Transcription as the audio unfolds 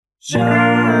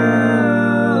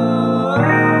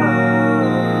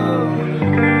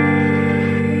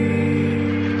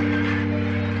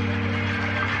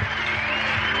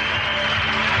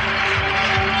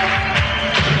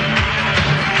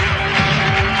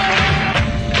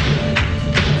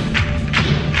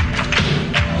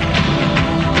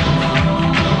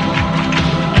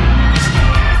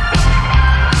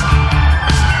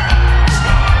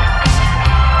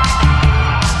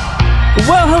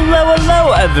Well,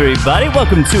 hello, everybody.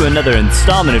 Welcome to another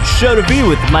installment of Show to Be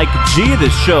with Mike G, the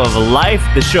show of life,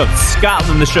 the show of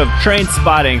Scotland, the show of train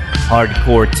spotting,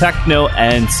 hardcore techno,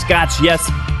 and Scotch. Yes,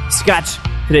 Scotch.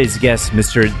 Today's guest,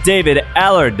 Mr. David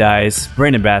Allardyce,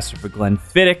 brand ambassador for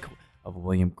Glenfiddich of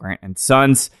William Grant &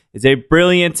 Sons, is a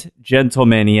brilliant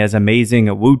gentleman. He has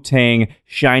amazing Wu-Tang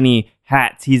shiny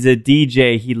hats. He's a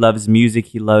DJ. He loves music.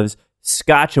 He loves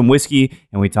Scotch and whiskey,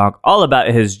 and we talk all about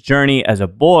his journey as a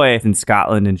boy in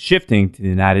Scotland and shifting to the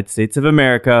United States of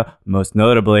America, most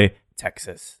notably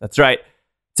Texas. That's right,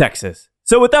 Texas.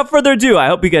 So without further ado, I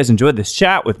hope you guys enjoyed this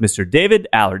chat with Mr. David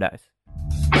Allardyce.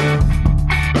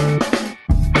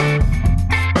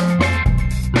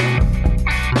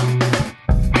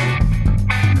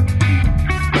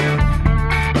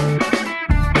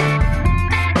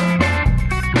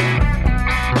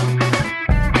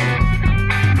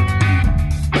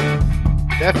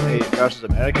 Definitely versus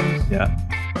Americans. Yeah.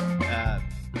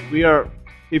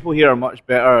 People here are much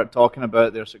better at talking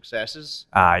about their successes,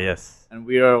 Ah, yes. and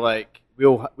we are like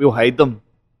we'll hide them.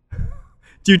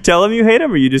 Do you tell him you hate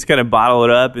him, or you just kind of bottle it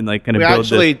up and like kind of We build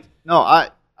actually this? no. I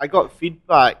got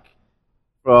feedback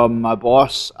from my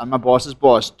boss and my boss's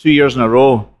boss 2 years in a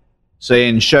row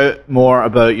saying shout more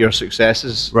about your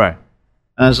successes. Right.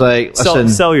 And I was like, listen,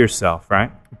 Sell yourself,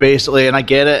 right? basically, and I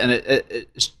get it, and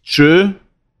it's true,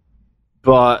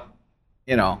 but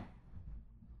you know,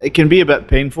 it can be a bit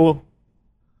painful.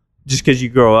 Just because you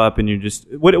grow up and you're just...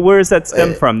 Where does that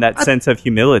stem from, that sense of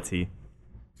humility?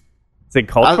 It's a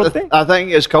cultural thing? I think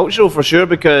it's cultural for sure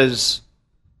because,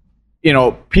 you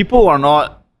know, people are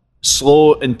not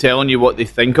slow in telling you what they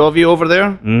think of you over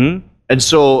there. Mm-hmm. And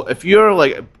so if you're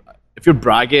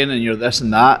bragging and you're this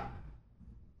and that,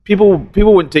 people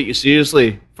won't take you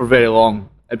seriously for very long,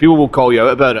 and people will call you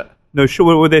out about it. No, sure.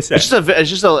 What would they say? It's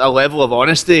just a level of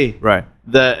honesty, Right.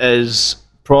 that is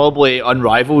probably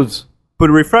unrivaled. But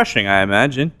refreshing, I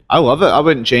imagine. I love it. I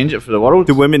wouldn't change it for the world.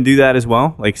 Do women do that as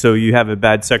well? Like, so you have a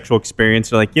bad sexual experience,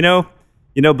 they're like, you know,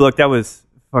 look, that was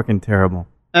fucking terrible.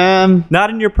 Not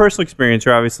in your personal experience.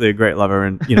 You're obviously a great lover,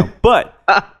 and but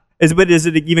does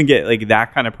it even get like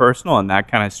that kind of personal and that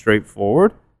kind of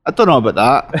straightforward? I don't know about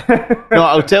that. No,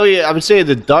 I'll tell you. I would say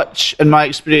the Dutch, in my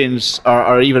experience,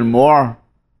 are even more.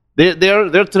 They're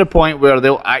to the point where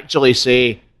they'll actually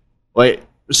say, like,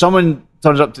 someone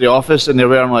turns up to the office and they're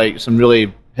wearing like some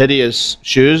really hideous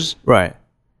shoes. Right.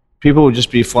 People will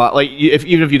just be flat. Like,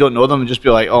 even if you don't know them, just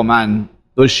be like, "Oh man,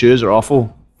 those shoes are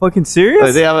awful." Fucking serious?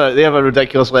 Like, they have a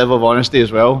ridiculous level of honesty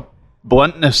as well.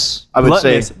 Bluntness, I would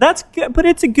say. That's good, but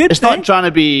it's a good It's thing. not trying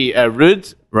to be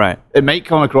rude. Right. It might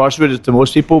come across rude to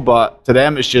most people, but to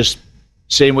them, it's just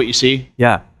saying what you see.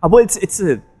 Yeah. Well,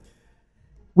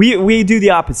 we do the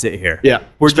opposite here. Yeah,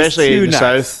 We're especially just too in the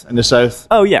nice. south. In the south,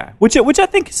 Oh yeah, which I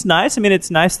think is nice. I mean, it's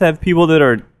nice to have people that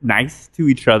are nice to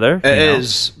each other. it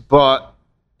is. But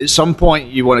at some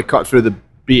point, you want to cut through the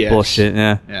BS. Bullshit.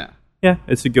 Yeah. Yeah. Yeah,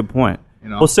 it's a good point. You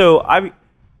know? Well, so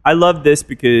I love this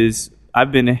because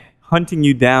I've been hunting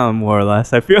you down more or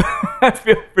less. I feel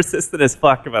persistent as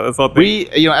fuck about this whole thing.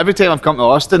 Every time I've come to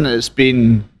Austin, it's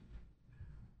been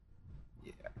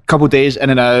a couple of days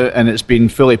in and out, and it's been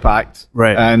fully packed.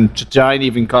 Right. And to try and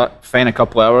even find a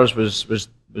couple hours was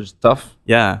tough.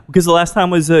 Yeah, because the last time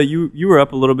was you were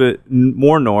up a little bit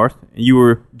more north. You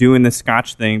were doing the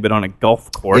Scotch thing, but on a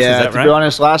golf course. Yeah. Is that right? To be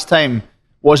honest, last time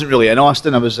wasn't really in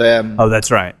Austin. I was. Oh,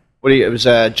 that's right. It was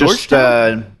just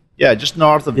Georgetown? just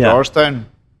north of Yeah. Georgetown.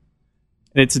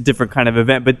 And it's a different kind of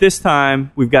event. But this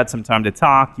time, we've got some time to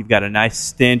talk. You've got a nice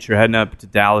stint. You're heading up to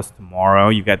Dallas tomorrow.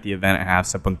 You've got the event at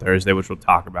Half Up on Thursday, which we'll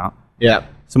talk about. Yeah.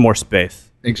 Some more space.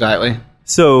 Exactly.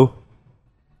 So,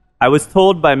 I was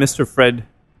told by Mr. Fred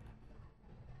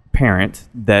Parent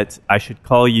that I should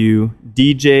call you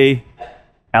DJ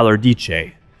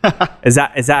Allardyce. Is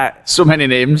that... So many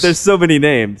names. There's so many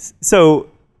names. So,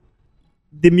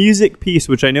 the music piece,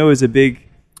 which I know is I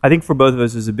think for both of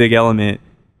us is a big element.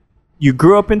 You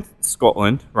grew up in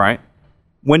Scotland, right?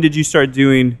 When did you start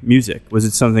doing music? Was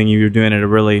it something you were doing at a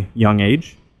really young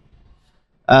age?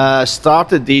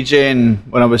 Started DJing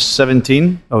when I was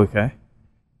 17. Okay.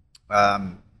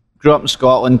 Grew up in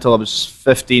Scotland till I was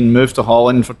 15. Moved to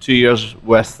Holland for 2 years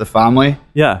with the family.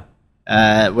 Yeah.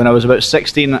 When I was about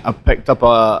 16, I picked up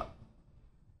a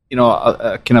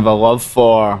kind of a love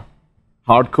for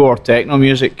hardcore techno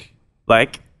music.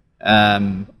 Like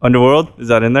Um, Underworld, is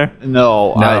that in there?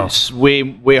 no, No. it's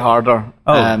way harder.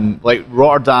 Oh. Like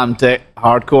Rotterdam tech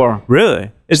hardcore.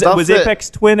 Really? Stuff Was that- Apex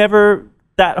Twin ever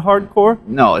that hardcore?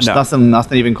 No, it's No.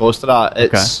 nothing even close to that.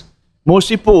 It's most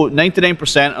people,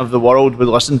 99% of the world would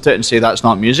listen to it and say that's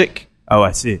not music. Oh,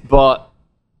 I see. But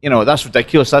that's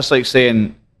ridiculous. That's like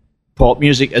saying pop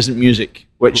music isn't music,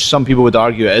 which some people would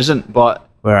argue it isn't. But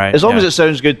Right. as long as it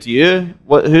sounds good to you,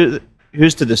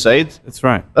 who's to decide? That's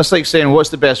right. That's like saying what's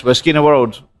the best whiskey in the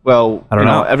world? Well, I don't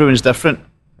know. Everyone's different.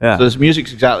 Yeah. So this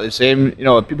music's exactly the same.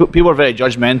 People are very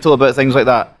judgmental about things like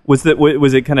that. Was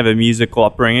it kind of a musical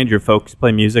upbringing? Did your folks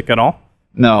play music at all?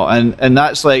 No, and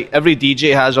that's like every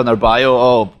DJ has on their bio.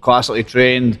 Oh, classically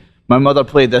trained. My mother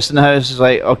played this in the house. It's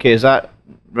like, okay, is that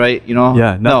right?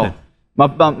 Yeah, nothing. No.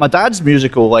 My dad's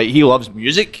musical. Like he loves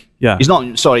music. Yeah. He's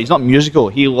not musical.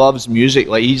 He loves music.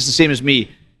 Like he's the same as me.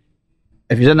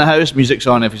 If he's in the house, music's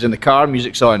on. If he's in the car,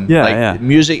 music's on. Yeah, like, yeah.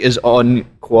 Music is on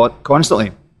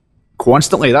constantly.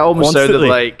 Constantly. That almost Constantly.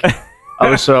 sounded like I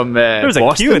was from There was a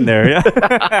Boston. Q in there,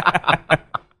 yeah.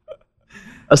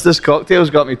 That's this cocktail's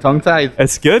got me tongue-tied.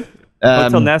 That's good.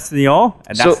 Hotel Nacional?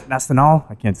 Nacional?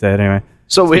 I can't say it anyway.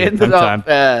 So we It's ended tongue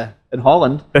up in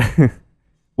Holland.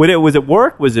 Was it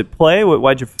work? Was it play?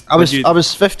 I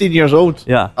was 15 years old.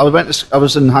 Yeah. I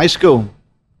was in high school.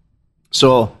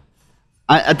 So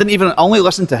I didn't even only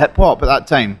listen to hip hop at that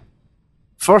time.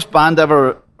 First band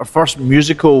ever, or first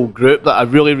musical group that I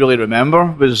really, really remember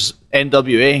was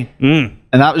NWA.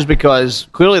 And that was because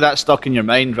clearly that stuck in your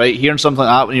mind, right? Hearing something like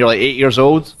that when you're like 8 years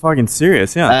old. Fucking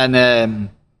serious, yeah. And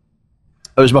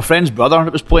it was my friend's brother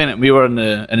that was playing it. And we were in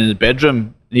the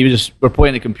bedroom, and we're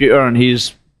playing the computer, and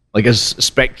he's like his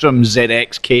Spectrum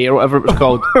ZXK or whatever it was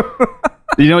called.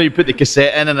 You put the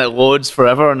cassette in and it loads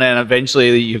forever, and then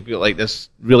eventually you've got like this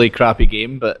really crappy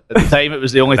game. But at the time, it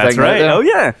was the only That's thing. right. Out there. Oh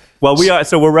yeah. Well,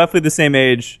 we're roughly the same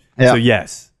age. Yeah. So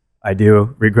yes, I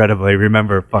do regrettably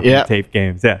remember fucking Yeah. tape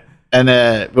games. Yeah. And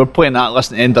we're playing that,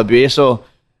 listening to NWA. So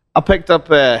I picked up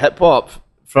hip hop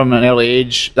from an early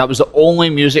age. That was the only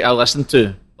music I listened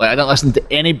to. Like I didn't listen to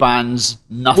any bands,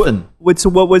 nothing. So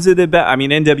what was it about? I mean,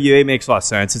 NWA makes a lot of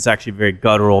sense. It's actually very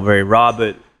guttural, very raw.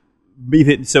 But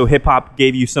so hip hop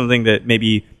gave you something that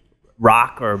maybe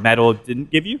rock or metal didn't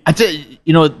give you. I did,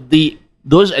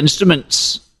 those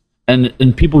instruments and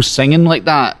people singing like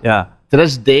that. Yeah. To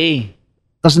this day,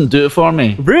 doesn't do it for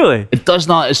me. Really? It does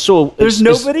not. It's so. There's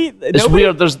it's nobody. It's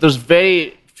weird. There's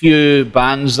very few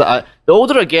bands that. The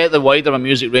older I get, the wider my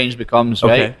music range becomes.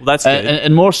 Okay, Right. well, that's good.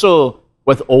 And more so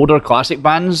with older classic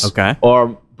bands. Okay.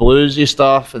 Or bluesy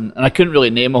stuff, and I couldn't really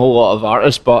name a whole lot of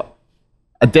artists, but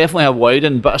I definitely have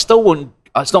widened. But I still won't.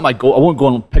 It's not my goal. I won't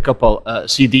go and pick up a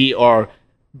CD or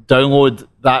download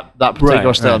that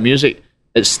particular style of music.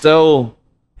 It's still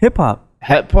Hip hop.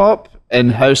 hip hop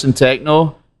and house and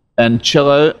techno and chill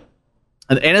out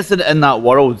and anything in that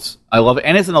world. I love it.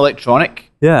 Anything electronic.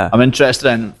 Yeah. I'm interested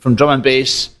in, from drum and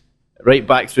bass right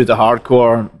back through to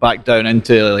hardcore, back down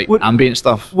into like ambient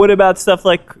stuff. What about stuff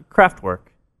like Kraftwerk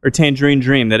or Tangerine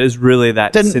Dream? That is really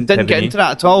that. Didn't get synth-heavy. into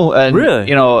that at all. And,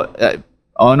 Really? I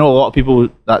know a lot of people.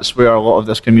 That's where a lot of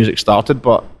this kind of music started,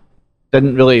 but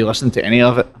didn't really listen to any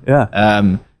of it. Yeah.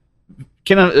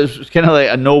 It's kind of like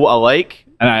I know what I like,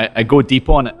 and I go deep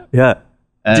on it. Yeah.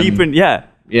 Um, Deep in, yeah.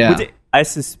 yeah. I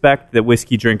suspect that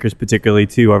whiskey drinkers, particularly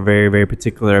too, are very, very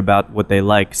particular about what they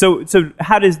like. So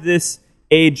how does this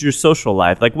age your social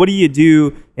life? Like, what do you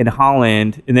do in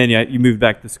Holland, and then you moved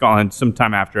back to Scotland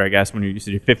sometime after, I guess, when you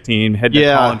said you're 15, head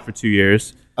to Holland for 2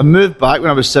 years. I moved back when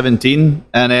I was 17,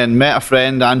 and then met a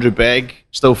friend, Andrew Begg,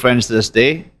 still friends to this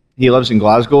day. He lives in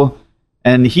Glasgow,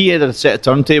 and he had a set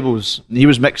of turntables, and he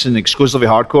was mixing exclusively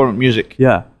hardcore music.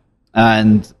 Yeah.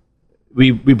 And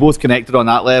we both connected on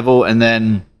that level, and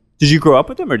then... Did you grow up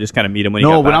with him, or just kind of meet him when you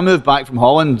got back? No, when I moved back from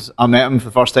Holland, I met him for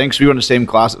the first time, because we were in the same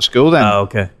class at school then. Oh,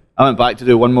 okay. I went back to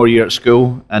do one more year at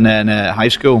school, and then high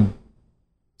school.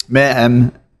 Met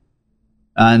him,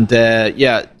 and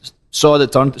saw the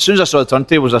turn. As soon as I saw the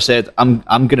turntables, I said, "I'm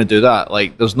going to do that."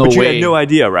 Like, there's no But way. you had no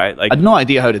idea, right? Like, I had no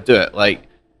idea how to do it. Like,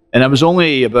 and I was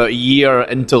only about a year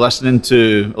into listening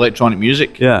to electronic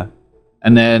music. yeah.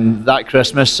 And then that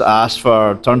Christmas, I asked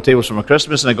for turntables for my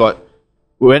Christmas, and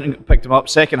we went and picked them up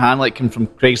secondhand, like from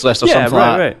Craigslist or something like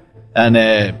that. Right. And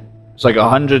it's like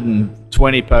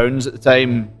 £120 at the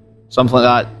time, something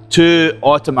like that. 2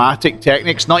 automatic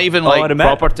Technics, not even like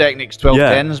proper Technics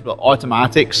 1210s, but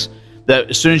automatics. That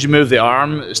as soon as you move the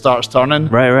arm, it starts turning.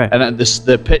 Right. And then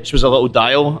the pitch was a little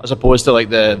dial as opposed to like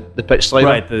the pitch slider.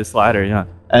 Right, the slider, yeah.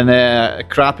 and a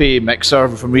crappy mixer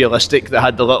from Realistic that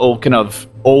had the little kind of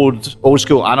old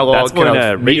school analog kind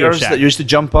of meters that used to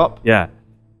jump up. Yeah.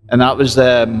 And that was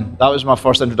my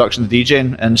first introduction to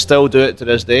DJing, and still do it to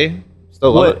this day.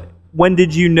 Still love it. When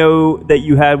did you know that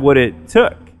you had what it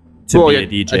took to be a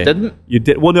DJ? I didn't. You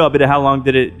did. Well, no, but how long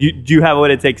did it? Do you have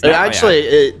what it takes now?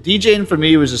 Actually, DJing for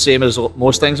me was the same as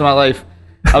most things in my life.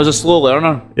 I was a slow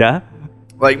learner. Yeah.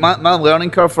 Like my learning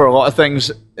curve for a lot of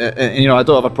things, I don't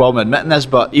have a problem admitting this,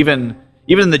 but even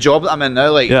in the job that I'm in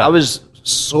now, I was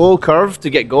so curved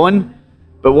to get going,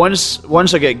 but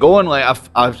once I get going,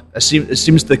 it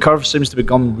seems the curve seems to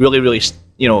become really, really,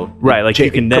 right, like you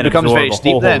can then becomes very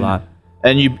steep then,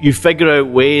 and you figure out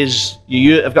ways.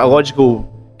 I've got a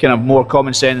logical kind of more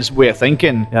common sense way of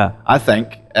thinking. Yeah, I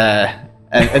think,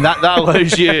 and that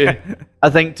allows you. I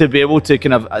think to be able to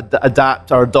kind of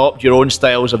adapt or adopt your own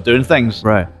styles of doing things.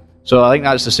 Right. So I think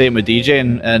that's the same with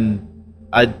DJing. And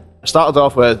I started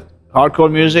off with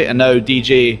hardcore music, and now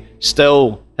DJ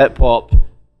still hip hop,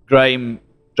 grime,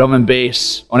 drum and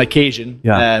bass on occasion.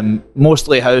 Yeah.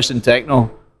 Mostly house and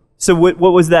techno. So what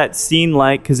was that scene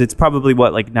like? Because it's probably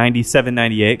like 97,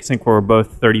 98. I think we're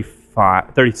both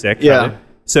 36. Yeah. Rather.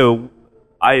 So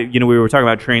we were talking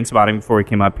about Train Spotting before we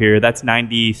came up here. That's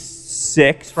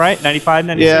 96, right? 95,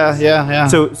 96? Yeah.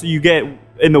 So you get,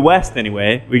 in the West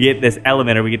anyway, we get this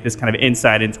element, or we get this kind of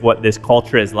insight into what this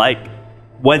culture is like.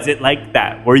 Was it like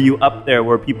that? Were you up there?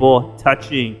 Were people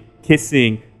touching,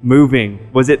 kissing, moving?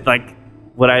 Was it like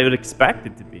what I would expect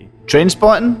it to be? Train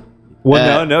Spotting?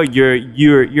 Well, no.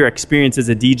 Your experience as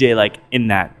a DJ, like in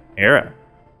that era.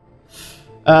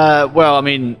 Well, I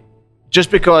mean,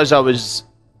 just because I was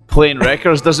playing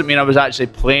records doesn't mean I was actually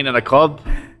playing in a club.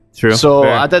 True. So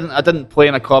fair. I didn't play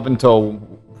in a club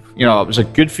until it was a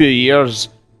good few years,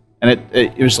 and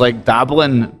it was like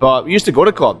dabbling. But we used to go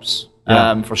to clubs,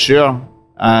 for sure.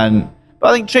 But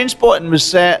I think Train Spotting was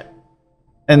set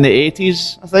in the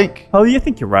 80s, I think. Oh, you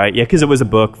think you're right? Yeah, because it was a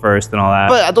book first and all that.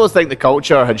 But I don't think the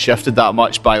culture had shifted that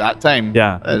much by that time.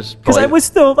 Yeah, because it was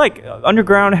still like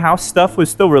underground house stuff was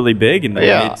still really big in the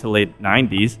mid to late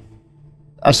 90s.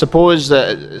 I suppose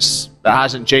that it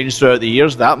hasn't changed throughout the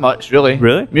years that much, really.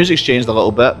 Really? Music's changed a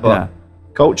little bit, but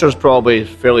culture's probably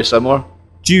fairly similar.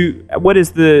 What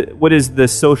is the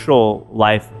social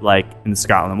life like in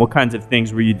Scotland? What kinds of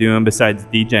things were you doing besides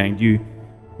DJing?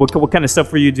 What kind of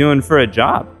stuff were you doing for a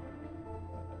job?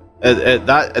 At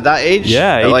that age?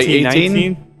 Yeah, 18, like 18?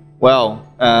 19? Well,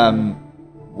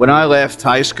 when I left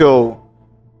high school,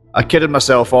 I kidded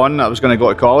myself on I was going to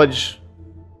go to college,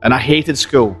 and I hated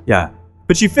school. Yeah.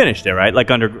 But you finished it, right? Like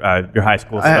under your high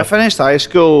school stuff. I finished high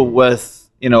school with,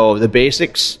 the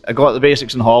basics. I got the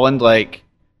basics in Holland, like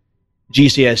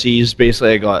GCSEs.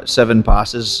 Basically, I got 7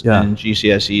 passes in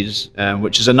GCSEs,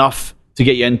 which is enough to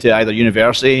get you into either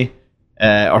university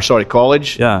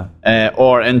college,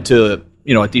 or into,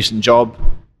 a decent job.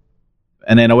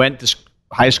 And then I went to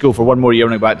high school for one more year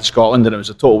and I went back to Scotland, and it was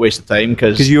a total waste of time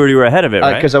because you already were ahead of it,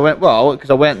 right? Because I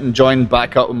went and joined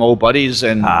back up with my old buddies,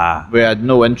 and we had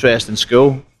no interest in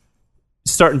school.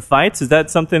 Starting fights, is that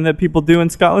something that people do in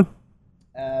Scotland?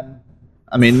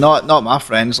 I mean, not my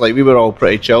friends. Like, we were all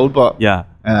pretty chilled, but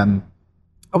I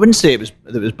wouldn't say it was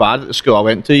bad at the school I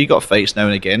went to. You got fights now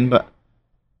and again, but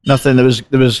nothing. There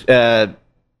was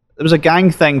a gang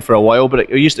thing for a while, but it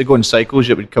used to go in cycles.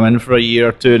 It would come in for a year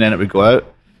or two, and then it would go out.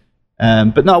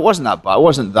 But no, it wasn't that bad. It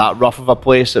wasn't that rough of a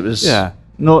place. It was it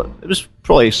was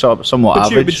probably somewhat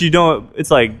average. But you don't.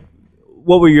 It's like,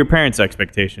 what were your parents'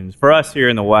 expectations? For us here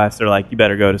in the West, they're like, you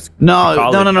better go to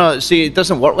college. No. See, it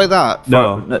doesn't work like that.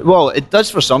 Well, it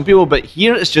does for some people, but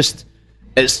here it's just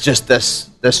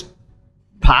this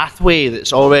pathway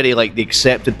that's already like the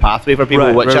accepted pathway for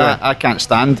people, which I can't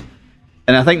stand.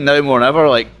 And I think now more than ever,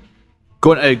 like,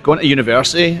 going to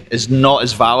university is not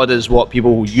as valid as what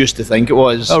people used to think it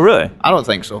was. Oh, really? I don't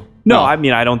think so. No, I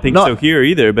mean, I don't think so here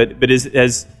either. But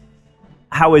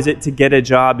how is it to get a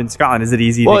job in Scotland? Is it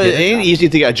easy to get a job? Well, it ain't easy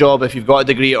to get a job if you've got a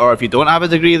degree or if you don't have a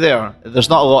degree there. There's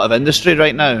not a lot of industry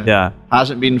right now. Yeah.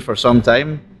 Hasn't been for some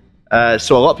time.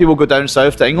 So a lot of people go down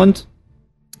south to England.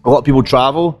 A lot of people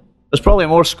travel. There's probably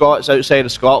more Scots outside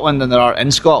of Scotland than there are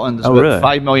in Scotland. There's about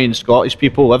 5 million Scottish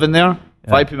people living there.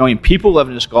 5 million people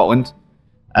living in Scotland.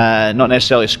 Not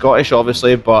necessarily Scottish,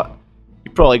 obviously, but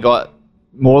you probably got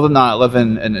more than that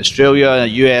living in Australia,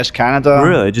 US, Canada.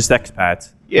 Really? Just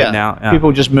expats? Yeah. Right now?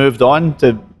 People just moved on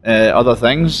to other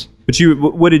things. But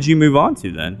what did you move on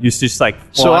to then? You just like...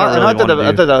 I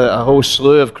did a whole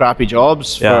slew of crappy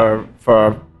jobs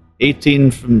for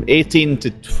 18 to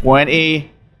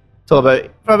 20 till about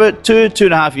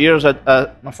 2.5 years.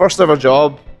 My first ever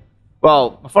job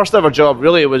Well, my first ever job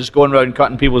really was going around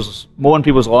mowing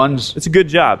people's lawns. It's a good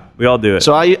job. We all do it.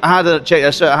 So I had check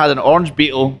this out. I had an orange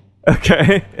Beetle.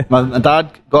 Okay. My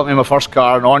dad got me my first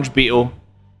car, an orange Beetle,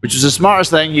 which was the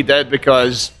smartest thing he did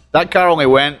because that car only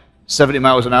went 70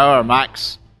 miles an hour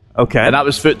max. Okay. And that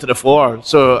was foot to the floor.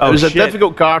 So it was a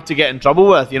difficult car to get in trouble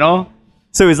with, you know?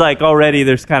 So he's like, already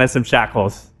there's kind of some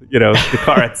shackles. You know, the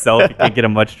car itself, you can't get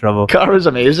in much trouble. Car was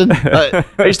amazing. I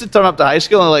used to turn up to high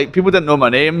school and like people didn't know my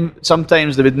name.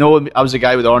 Sometimes they would know I was the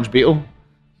guy with the orange Beetle.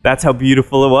 That's how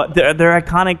beautiful it was. They're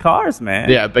iconic cars, man.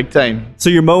 Yeah, big time. So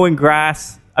you're mowing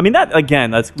grass. I mean, that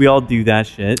again, we all do that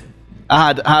shit. I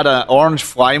had an orange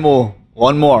Flymo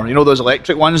lawnmower. You know those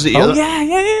electric ones that you... Oh,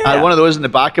 yeah. I had one of those in the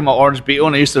back of my orange Beetle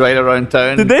and I used to ride around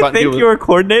town. Did they think you were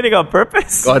coordinating on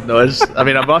purpose? God knows. I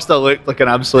mean, I must have looked like an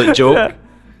absolute joke.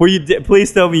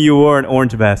 Please tell me you wore an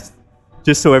orange vest,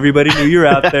 just so everybody knew you're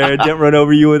out there. Didn't run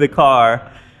over you with a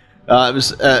car. It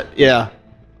was, yeah.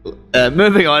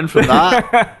 Moving on from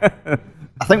that,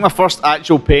 I think my first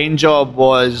actual paying job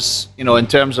was, you know, in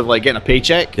terms of like getting a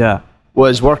paycheck,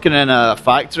 was working in a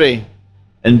factory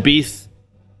in Beath,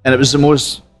 and it was the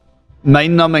most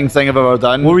mind-numbing thing I've ever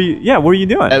done. What were you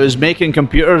doing? It was making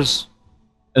computers.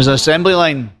 It was an assembly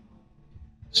line.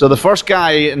 So the first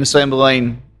guy in the assembly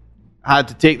line had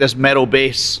to take this metal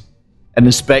base and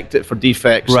inspect it for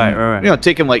defects. Right. You know,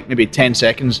 take him like maybe 10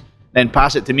 seconds, then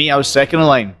pass it to me. I was second in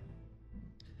line.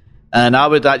 And I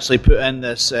would actually put in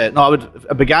this... I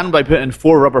began by putting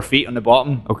 4 rubber feet on the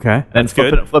bottom. Okay, and then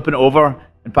flipping it over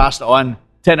and passing it on.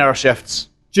 10-hour shifts.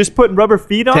 Just putting rubber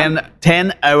feet on?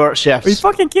 10-hour shifts. Are you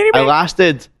fucking kidding me? I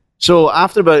lasted... So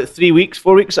after about 4 weeks,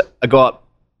 I got...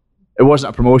 It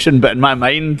wasn't a promotion, but in my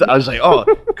mind, I was like, oh,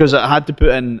 because I had to put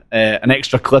in an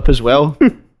extra clip as well.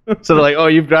 So they're like, oh,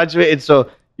 you've graduated, so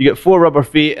you get 4 rubber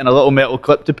feet and a little metal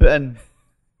clip to put in.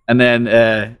 And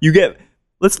then... you get...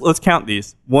 Let's count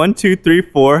these. 1, 2, 3,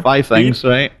 4. 5 things,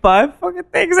 right? 5 fucking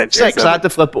things. 6. I had to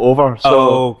flip it over.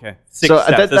 So, okay. 6 so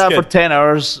steps. I did that for 10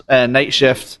 hours, night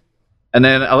shift. And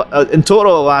then in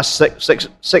total, it last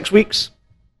 6 weeks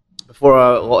before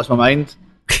I lost my mind.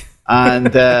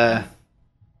 And...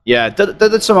 yeah,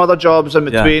 did some other jobs in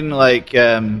between, like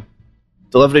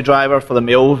delivery driver for the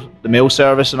mail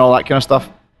service and all that kind of stuff.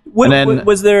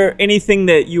 Was there anything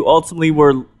that you ultimately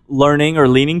were learning or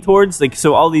leaning towards? Like,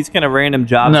 so all these kind of random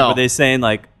jobs, were they saying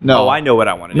like, oh, I know what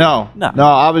I want to do? No,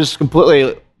 I was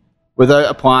completely without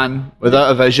a plan,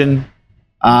 without a vision,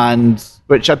 and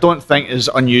which I don't think is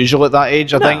unusual at that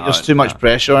age. I think there's too much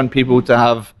pressure on people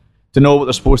to know what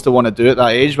they're supposed to want to do at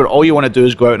that age, where all you want to do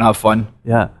is go out and have fun.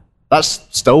 Yeah. That's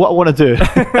still what I want to do.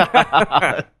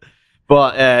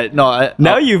 But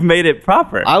now you've made it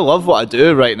proper. I love what I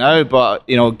do right now, but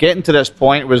you know, getting to this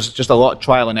point was just a lot of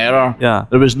trial and error. Yeah.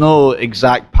 There was no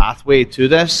exact pathway to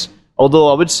this.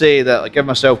 Although I would say that I give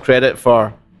myself credit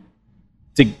for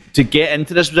to get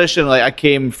into this position. Like, I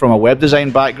came from a web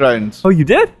design background. Oh, you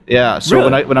did? Yeah. So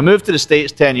really? when I moved to the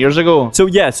States 10 years ago. So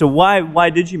why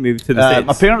did you move to the States?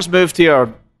 My parents moved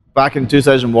here back in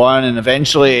 2001, and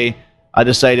eventually I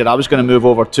decided I was going to move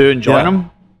over too and join them.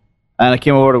 And I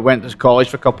came over and went to college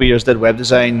for a couple of years, did web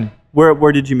design.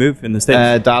 Where did you move in the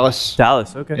States? Dallas.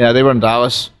 Dallas, okay. Yeah, they were in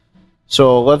Dallas.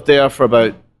 So I lived there for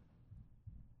 10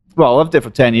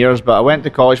 years, but I went to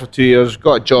college for 2 years,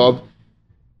 got a job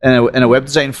in a web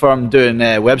design firm doing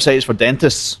websites for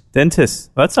dentists. Dentists?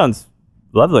 Well, that sounds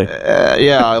lovely.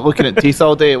 Yeah, looking at teeth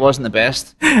all day, it wasn't the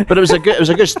best. But it was a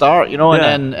good start, you know,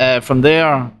 and then from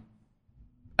there...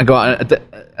 I got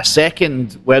a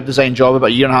second web design job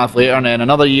about a year and a half later, and then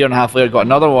another year and a half later got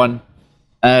another one,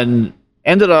 and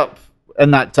ended up in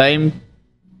that time,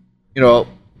 you know,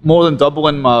 more than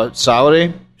doubling my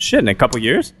salary. Shit, in a couple of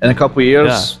years? In a couple of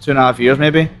years, 2.5 years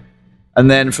maybe. And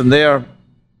then from there,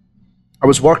 I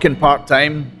was working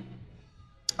part-time.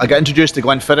 I got introduced to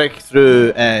Glenfiddich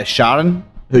through Sharon,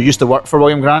 who used to work for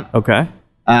William Grant. Okay.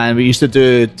 And we used to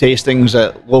do tastings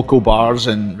at local bars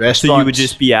and restaurants. So you would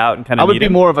just be out and kind of I would be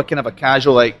more of a kind of a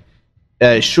casual, like,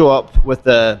 show up with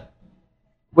the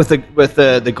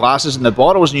glasses and the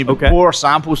bottles, and you would pour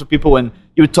samples of people, and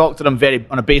you would talk to them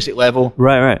on a basic level,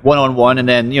 right, one-on-one, and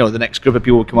then, you know, the next group of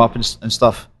people would come up and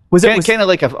stuff. Was it kind of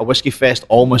like a whiskey fest,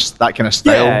 almost that kind of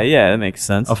style? Yeah, that makes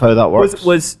sense. Of how that works.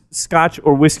 Was Scotch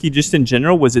or whiskey just in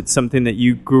general? Was it something that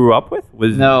you grew up with?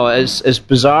 No, it's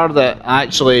bizarre that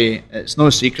actually it's no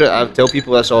secret. I tell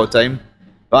people this all the time.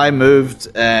 But I moved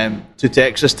to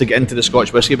Texas to get into the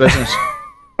Scotch whiskey business.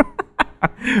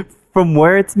 From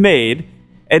where it's made,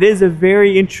 it is a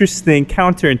very interesting,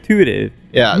 counterintuitive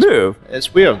move.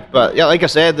 It's weird, but yeah, like I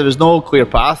said, there was no clear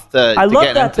path to I love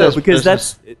getting that into though, this because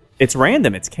business. it's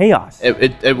random, it's chaos.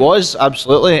 It was,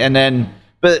 absolutely. And then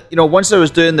But once I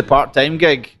was doing the part-time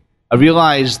gig, I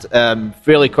realised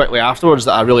fairly quickly afterwards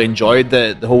that I really enjoyed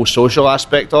the whole social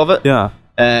aspect of it. Yeah.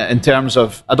 In terms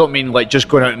of, I don't mean like just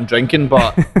going out and drinking,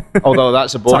 but although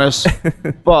that's a bonus,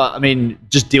 but I mean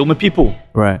just dealing with people.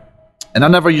 Right. And I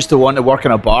never used to want to work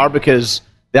in a bar because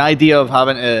the idea of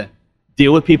having to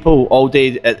deal with people all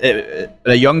day at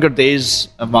the younger days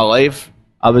of my life,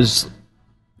 I was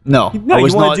not into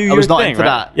right?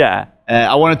 that. Yeah.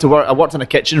 I wanted to work. I worked in a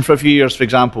kitchen for a few years, for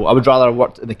example. I would rather have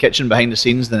worked in the kitchen behind the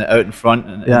scenes than out in front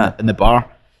in the bar.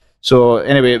 So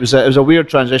anyway, it was a weird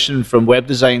transition from web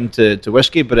design to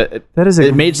whiskey, but it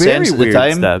made sense at the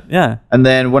time. Step. Yeah. And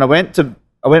then when I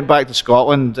went back to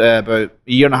Scotland about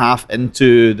a year and a half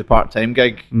into the part-time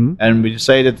gig, and we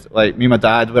decided, like, me and my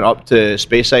dad went up to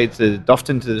Speyside, to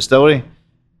Dufftown, to the distillery,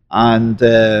 and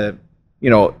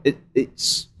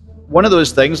it's one of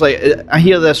those things. Like, I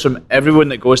hear this from everyone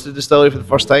that goes to the distillery for the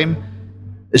first time.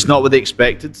 It's not what they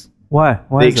expected. Why?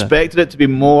 They expected it to be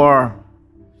more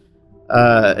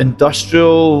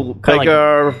industrial,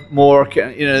 bigger, more.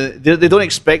 They don't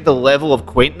expect the level of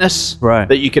quaintness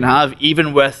that you can have,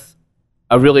 even with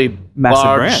a really massive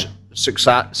large,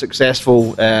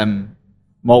 successful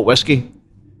malt whiskey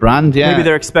brand. Yeah, maybe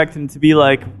they're expecting to be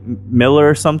like Miller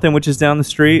or something, which is down the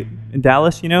street in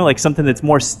Dallas. Like something that's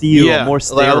more steel, more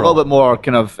sterile, like a little bit more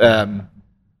kind of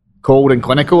cold and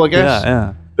clinical, I guess.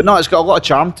 Yeah. But no, it's got a lot of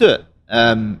charm to it.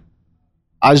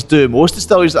 As do most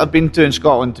distilleries that I've been to in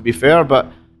Scotland, to be fair.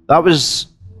 But I was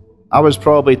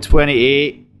probably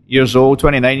 28 years old,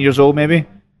 29 years old maybe,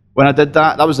 when I did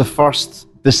that. That was the first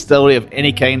distillery of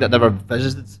any kind I'd ever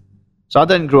visited. So I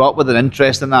didn't grow up with an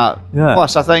interest in that. Yeah.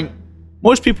 Plus, I think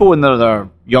most people in their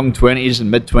young 20s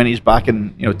and mid-20s back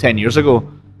in 10 years ago,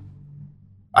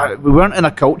 we weren't in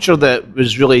a culture that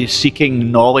was really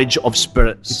seeking knowledge of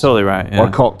spirits. You're totally right. Yeah. Or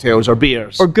cocktails or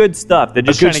beers. Or good stuff. They're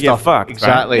just trying to get fucked.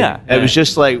 Exactly. Right? Yeah. It was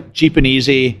just like cheap and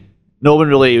easy. No one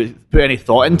really put any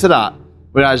thought into that.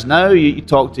 Whereas now you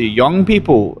talk to young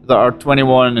people that are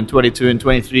 21 and 22 and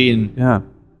 23 and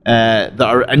that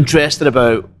are interested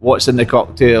about what's in the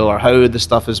cocktail or how the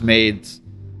stuff is made.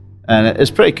 And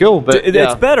it's pretty cool. But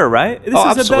it's better, right?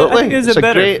 Absolutely.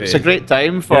 It's a great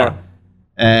time for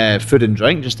food and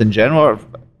drink, just in general, or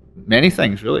many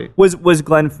things, really. Was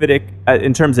Glenfiddich,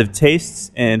 in terms of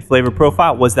tastes and flavor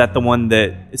profile, was that the one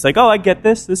that it's like, oh, I get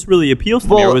this really appeals to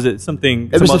me, or was it some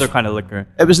other kind of liquor?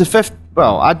 It was the fifth.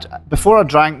 Well, before I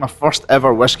drank my first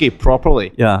ever whiskey properly,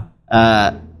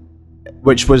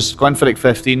 which was Glenfiddich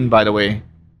 15, by the way,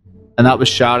 and that was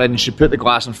Sharon. She put the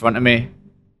glass in front of me,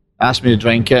 asked me to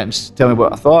drink it, and tell me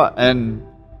what I thought, and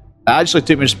it actually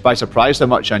took me by surprise how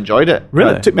much I enjoyed it.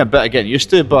 Really? It took me a bit of getting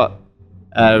used to, but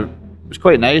it was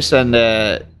quite nice. And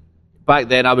back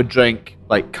then I would drink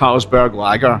like Carlsberg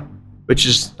Lager, which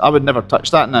is, I would never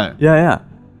touch that now. Yeah.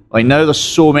 Like now there's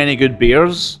so many good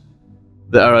beers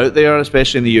that are out there,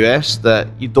 especially in the US, that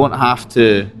you don't have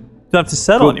to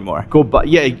settle anymore.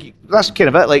 That's kind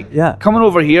of it. Like, coming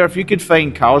over here, if you could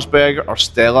find Carlsberg or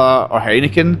Stella or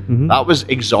Heineken, that was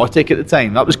exotic at the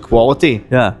time. That was quality.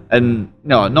 Yeah. And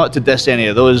no, not to diss any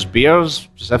of those beers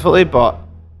specifically, but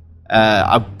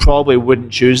I probably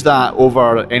wouldn't choose that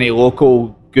over any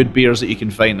local good beers that you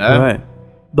can find now. Right.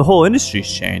 The whole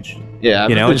industry's changed. Yeah,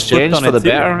 it's changed for the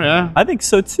better. Yeah, I think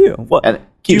so too. Well, and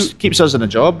it keeps us in a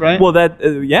job, right? Well,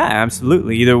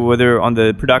 absolutely. Either whether on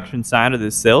the production side or the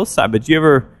sales side. But do you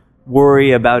ever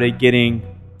worry about it getting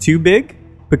too big?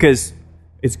 Because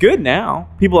it's good now.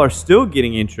 People are still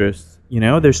getting interest.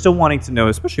 They're still wanting to know,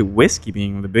 especially whiskey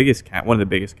being one of the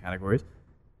biggest categories. Do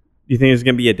you think there's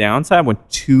going to be a downside when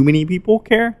too many people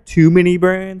care? Too many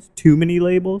brands? Too many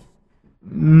labels?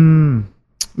 I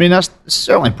mean, that's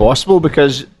certainly possible,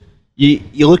 because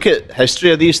you look at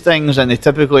history of these things, and they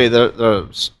typically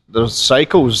there's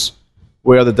cycles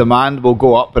where the demand will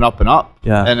go up and up and up,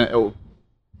 and it'll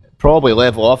probably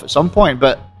level off at some point.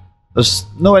 But there's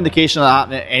no indication of that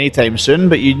happening anytime soon.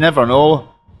 But you never know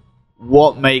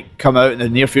what might come out in the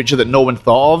near future that no one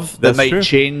thought of that might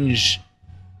change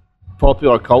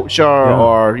popular culture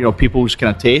or people's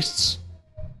kind of tastes.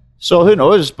 So who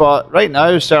knows? But right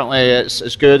now, certainly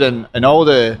it's good, and all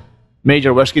the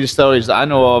major whiskey distilleries that I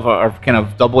know of are kind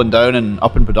of doubling down and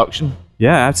up in production.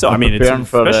 Yeah, absolutely. I mean, it's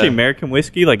especially American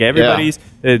whiskey. Like everybody's,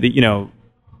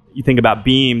 you think about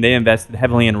Beam, they invested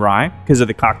heavily in rye because of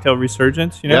the cocktail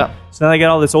resurgence. So now they got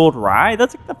all this old rye.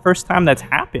 That's like the first time that's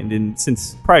happened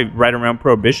since probably right around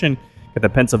Prohibition. Got the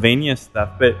Pennsylvania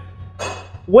stuff. But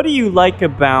what do you like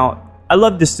about? I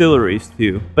love distilleries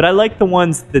too, but I like the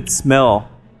ones that smell.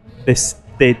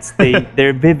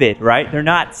 They're vivid, right? They're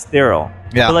not sterile.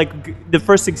 Yeah. But like the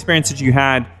first experience that you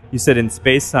had, you said in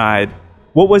Speyside,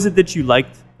 What was it that you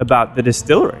liked about the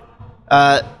distillery?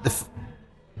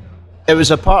 It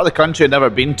was a part of the country I'd never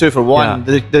been to, for one.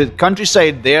 Yeah. The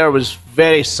countryside there was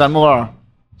very similar,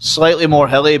 slightly more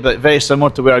hilly, but very similar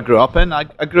to where I grew up in. I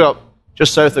grew up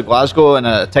just south of Glasgow in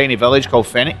a tiny village called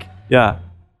Fenwick. Yeah.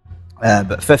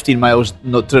 But 15 miles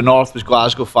to the north was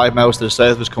Glasgow, 5 miles to the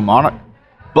south was Kilmarnock.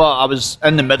 But I was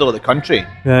in the middle of the country.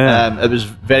 Yeah. It was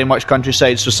very much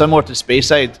countryside, so similar to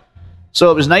Speyside. So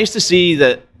it was nice to see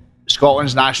that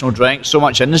Scotland's national drink, so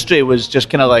much industry was just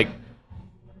kind of like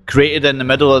created in the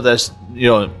middle of this,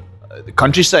 the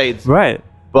countryside. Right.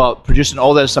 But producing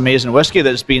all this amazing whiskey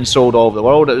that's being sold all over the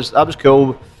world. That was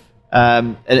cool.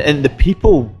 And the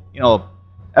people,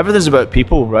 everything's about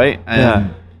people, right?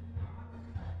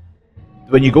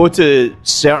 When you go to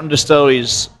certain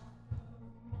distilleries,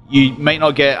 you might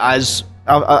not get as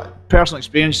a personal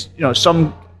experience.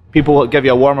 Some people give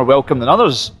you a warmer welcome than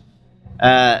others.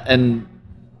 And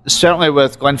certainly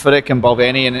with Glenfiddich and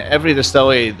Balvenie and every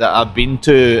distillery that I've been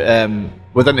to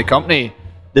within the company,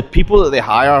 the people that they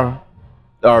hire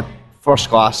are first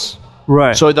class.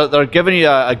 Right. So they're giving you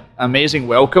an amazing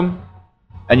welcome,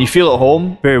 and you feel at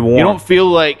home. Very warm. You don't feel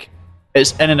like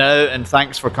it's in and out and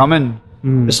thanks for coming.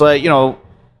 It's like,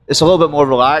 it's a little bit more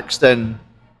relaxed and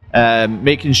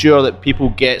making sure that people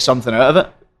get something out of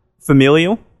it.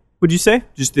 Familial, would you say?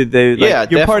 Just did they? Yeah,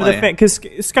 you're part of the definitely.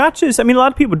 because Scotch is. I mean, a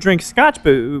lot of people drink Scotch,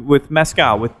 but with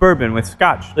mezcal, with bourbon, with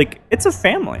Scotch, like it's a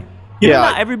family.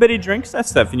 Not everybody drinks that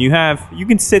stuff, and you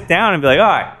can sit down and be like, all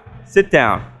right, sit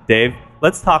down, Dave.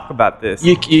 Let's talk about this.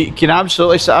 You can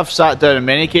absolutely. I've sat down on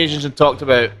many occasions and talked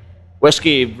about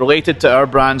whiskey related to our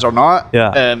brands or not.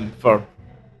 Yeah. For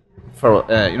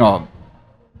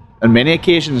on many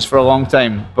occasions for a long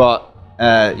time, but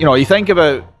you think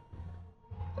about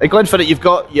at Glenfiddich,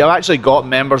 you've actually got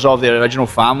members of the original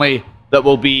family that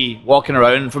will be walking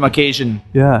around from occasion,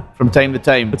 from time to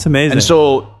time. That's amazing. And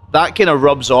so that kind of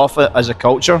rubs off as a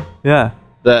culture. Yeah.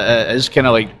 That is kind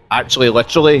of like actually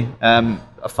literally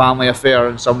a family affair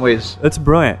in some ways. That's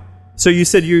brilliant. So you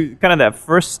said you kind of that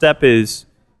first step is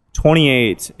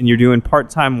 28 and you're doing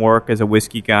part-time work as a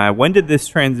whiskey guy. When did this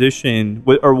transition,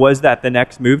 or was that the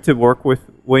next move to work with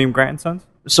William Grant & Sons?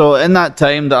 So in that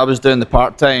time that I was doing the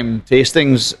part-time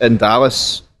tastings in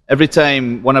Dallas, every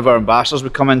time one of our ambassadors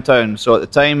would come in town, so at the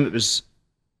time it was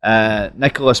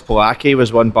Nicholas Polacki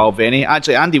was on Balvenie.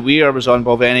 Actually, Andy Weir was on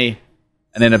Balvenie,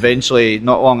 and then eventually,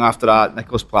 not long after that,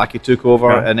 Nicholas Polacki took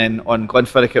over, and then on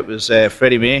Glenfiddich it was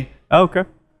Freddie May. Oh, okay.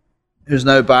 Who's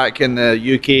now back in the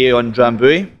UK on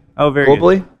Drambuie. Oh, very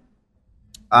globally. Good.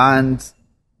 And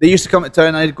they used to come to town,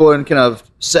 and I'd go and kind of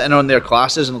sit in on their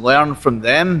classes and learn from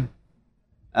them.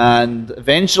 And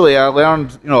eventually I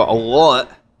learned, a lot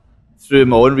through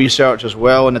my own research as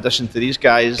well, in addition to these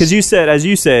guys. Because as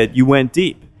you said, you went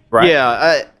deep, right?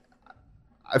 Yeah,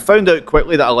 I found out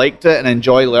quickly that I liked it and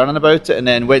enjoyed learning about it, and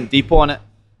then went deep on it.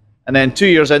 And then 2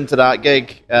 years into that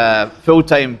gig,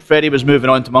 full-time, Freddie was moving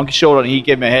on to Monkey Shoulder, and he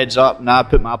gave me a heads up, and I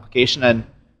put my application in.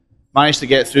 Managed to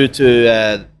get through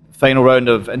to final round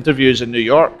of interviews in New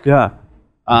York. Yeah.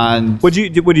 And what do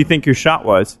you think your shot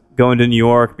was, going to New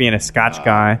York, being a Scotch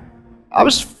guy? I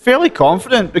was fairly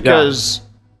confident because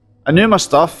I knew my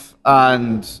stuff,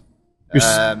 and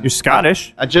you're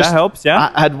Scottish. I just, that helps,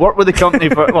 yeah. I had worked with the company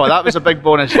for that was a big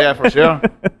bonus, yeah, for sure.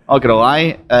 Not gonna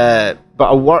lie, but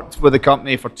I worked with the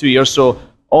company for 2 years, so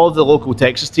all of the local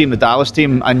Texas team, the Dallas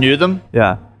team, I knew them.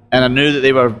 Yeah. And I knew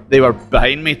that they were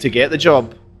behind me to get the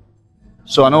job.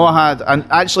 So I know I had, and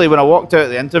actually when I walked out of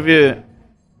the interview,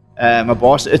 my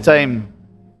boss at the time,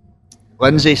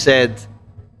 Lindsay, said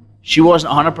she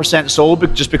wasn't 100%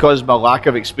 sold just because of my lack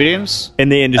of experience in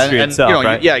the industry itself,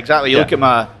 right? Yeah, exactly.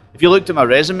 If you looked at my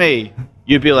resume,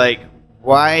 you'd be like,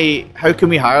 how can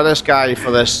we hire this guy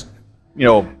for this,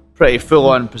 pretty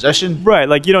full-on position? Right,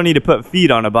 like you don't need to put feet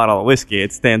on a bottle of whiskey.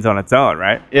 It stands on its own,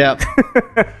 right? Yeah.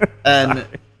 And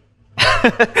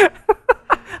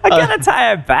I gotta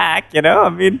tie it back, I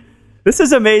mean, this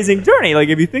is an amazing journey. Like,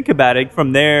 if you think about it,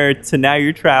 from there to now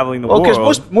you're traveling the world. Well,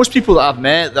 because most people that I've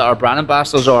met that are brand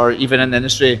ambassadors or even in the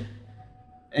industry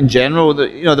in general,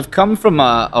 they've come from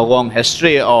a long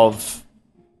history of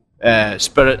the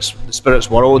spirits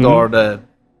world or the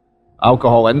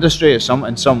alcohol industry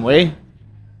in some way.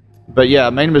 But yeah,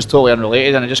 mine was totally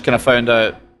unrelated, and I just kind of found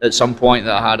out at some point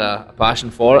that I had a passion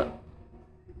for it.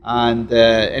 And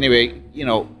anyway,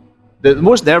 the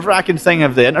most nerve-wracking thing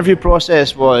of the interview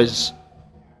process was,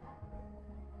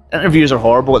 interviews are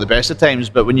horrible at the best of times,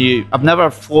 but I've never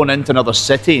flown into another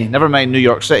city, never mind New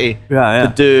York City,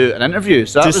 to do an interview.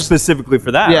 So just specifically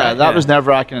for that, yeah, right? That was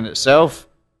nerve-wracking in itself.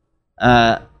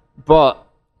 But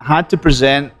I had to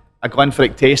present a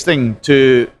Glenfiddich tasting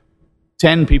to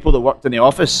 10 people that worked in the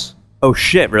office. Oh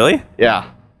shit! Really?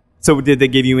 Yeah. So did they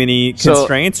give you any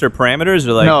constraints or parameters,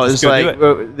 or like? No, just it's go like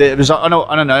do it was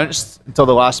unannounced until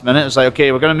the last minute. It's like,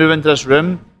 okay, we're going to move into this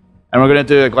room, and we're going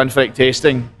to do a Glenfiddich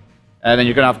tasting, and then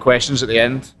you're going to have questions at the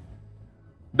end.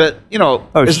 But you know,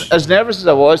 as nervous as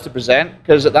I was to present,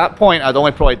 because at that point I'd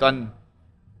only probably done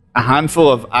a handful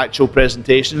of actual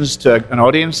presentations to an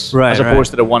audience, as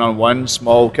opposed to the one-on-one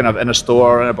small kind of in a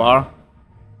store or in a bar.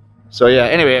 So yeah,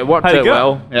 anyway, it worked out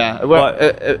well. Yeah,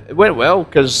 it went well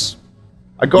because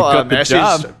I got a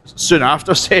message soon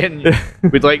after saying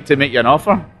we'd like to make you an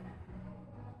offer.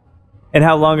 And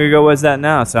how long ago was that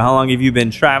now? So how long have you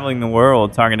been traveling the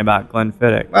world talking about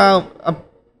Glenfiddich? Well,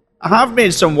 I have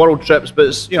made some world trips, but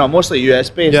it's mostly US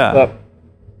based. Yeah. But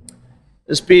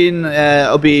it's been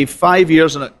it'll be 5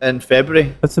 years in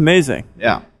February. That's amazing.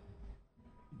 Yeah.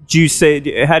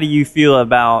 How do you feel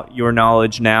about your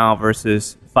knowledge now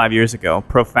versus 5 years ago?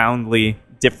 Profoundly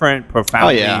different.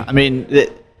 Profoundly. Oh yeah. I mean,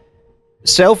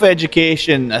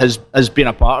 self-education has been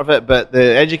a part of it, but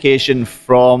the education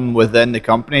from within the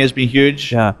company has been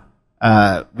huge. Yeah.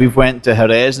 We've went to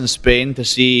Jerez in Spain to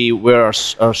see where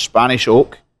our Spanish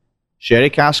oak sherry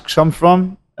casks come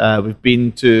from. We've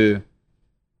been to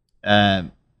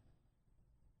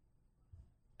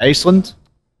Iceland.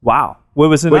 Wow. What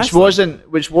was it? Which wasn't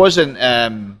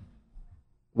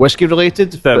whiskey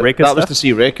related. That was to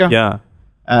see Reka. Yeah.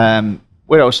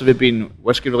 Where else have we been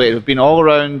whiskey related? We've been all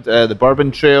around the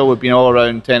Bourbon Trail. We've been all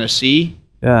around Tennessee.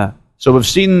 Yeah. So we've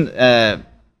seen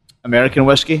American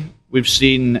whiskey. We've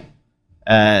seen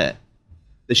the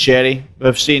sherry.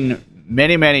 We've seen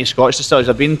many Scotch distilleries.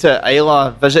 I've been to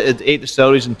Islay, visited 8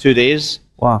 distilleries in 2 days.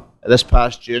 Wow. This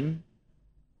past June.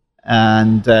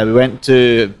 And we went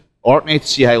to Orkney to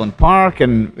see Highland Park,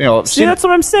 and see, that's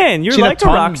what I'm saying. You're like a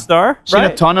rock star. Seen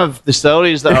a ton of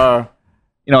distilleries that are,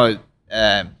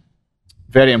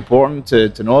 very important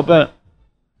to know about.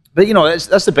 But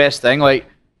that's the best thing. Like,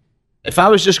 if I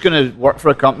was just going to work for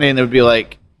a company and they would be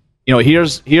like,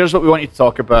 here's what we want you to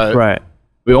talk about. Right.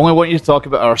 We only want you to talk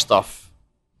about our stuff.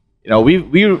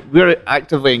 We're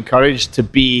actively encouraged to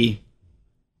be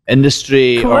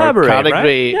industry or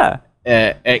category. Right?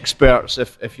 Yeah. Experts,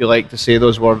 if you like to say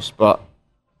those words, but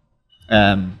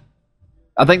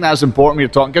I think that's important when you're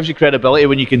talking. It gives you credibility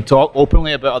when you can talk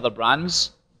openly about other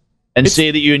brands and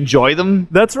say that you enjoy them.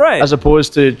 That's right. As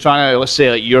opposed to trying to, let's say,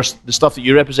 like the stuff that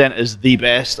you represent is the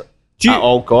best at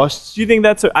all costs. Do you think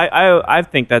that's I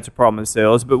think that's a problem in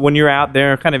sales, but when you're out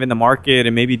there kind of in the market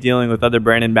and maybe dealing with other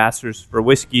brand ambassadors for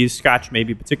whiskeys, Scotch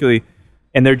maybe particularly,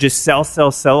 and they're just sell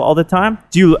all the time,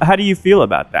 how do you feel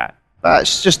about that?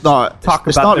 It's just not.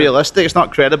 It's not realistic. It's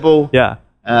not credible. Yeah.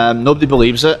 Nobody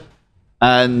believes it.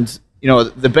 And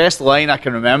the best line I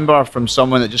can remember from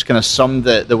someone that just kind of summed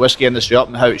the whiskey industry up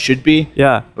and how it should be.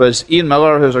 Yeah. Was Ian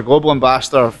Miller, who's our global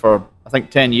ambassador for I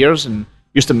think 10 years and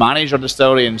used to manage our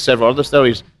distillery and several other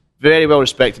distilleries. Very well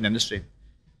respected in the industry.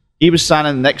 He was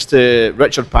standing next to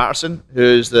Richard Patterson,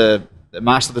 who's the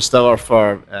master distiller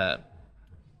for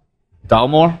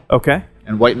Dalmore. Okay.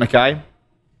 And White Mackay.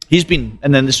 He's been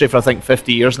in the industry for, I think,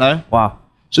 50 years now. Wow.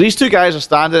 So these two guys are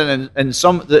standing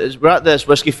we're at this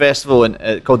whiskey festival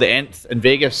called the Nth in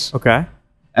Vegas. Okay.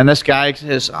 And this guy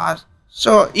says,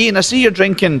 so Ian, I see you're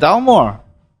drinking Dalmore.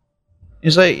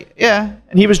 He's like, yeah.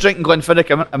 And he was drinking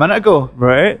Glenfiddich a minute ago.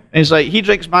 Right. And he's like, he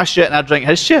drinks my shit and I drink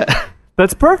his shit.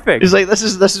 That's perfect. He's like, this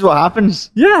is what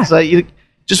happens. Yeah. It's like,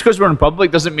 just because we're in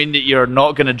public doesn't mean that you're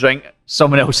not going to drink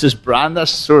someone else's brand.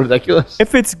 That's so ridiculous.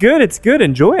 If it's good, it's good.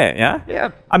 Enjoy it. Yeah.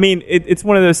 Yeah. I mean, it's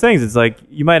one of those things. It's like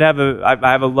you might have I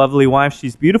have a lovely wife.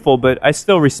 She's beautiful, but I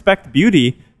still respect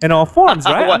beauty in all forms,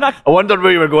 right? I wondered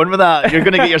where you were going with that. You're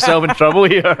going to get yourself in trouble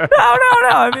here. No.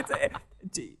 I mean,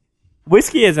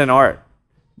 whiskey is an art.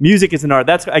 Music is an art.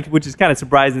 That's which is kind of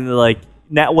surprising. That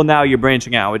now you're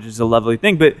branching out, which is a lovely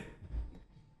thing. But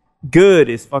good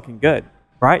is fucking good.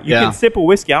 Right? You can sip a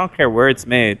whiskey. I don't care where it's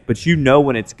made, but you know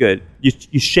when it's good.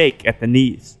 You shake at the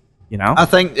knees. I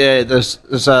think there's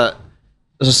a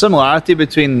similarity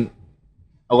between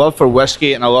a love for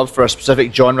whiskey and a love for a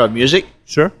specific genre of music.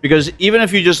 Sure. Because even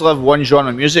if you just love one genre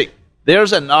of music,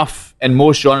 there's enough in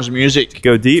most genres of music to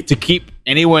go deep to keep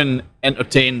anyone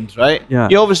entertained. Right? Yeah.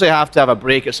 You obviously have to have a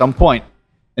break at some point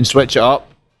and switch it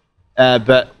up.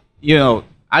 But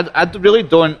I really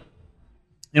don't.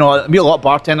 I meet a lot of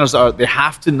bartenders that they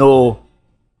have to know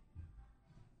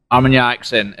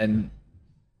Armagnacs and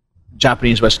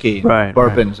Japanese whiskey,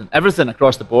 bourbons, and everything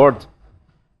across the board.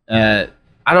 I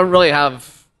don't really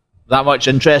have that much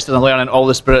interest in learning all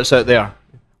the spirits out there.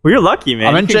 Well, you're lucky,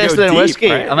 man. I'm interested in whiskey.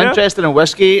 Right? I'm interested in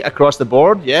whiskey across the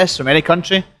board, yes, from any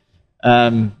country.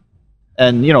 And,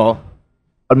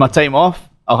 a on my time off,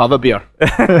 I'll have a beer.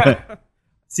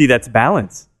 See, that's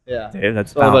balance. Yeah, Dave,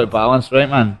 that's it's all about balance, right,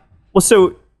 man? Well,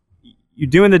 so you're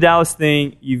doing the Dallas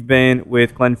thing. You've been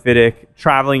with Glenfiddich,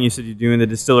 traveling. You said you're doing the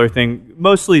distiller thing.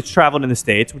 Mostly traveled in the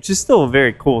States, which is still a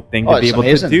very cool thing to be able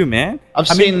to do, man. I've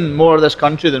seen more of this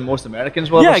country than most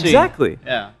Americans will. Yeah, exactly.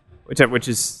 Yeah. Which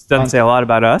is doesn't say a lot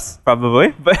about us,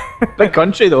 probably. But big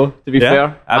country, though, to be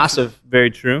fair. Massive. Very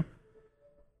true.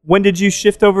 When did you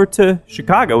shift over to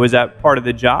Chicago? Was that part of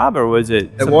the job, or was it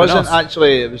something wasn't, else?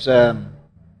 actually. It was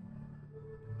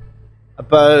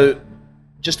about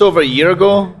just over a year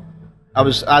ago.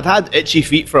 I'd had itchy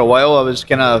feet for a while. I was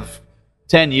kind of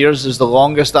 10 years is the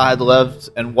longest I had lived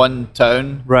in one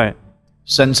town. Right.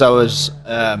 Since I was,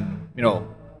 Like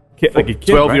a kid,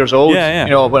 12 right? years old. Yeah.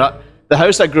 You know, the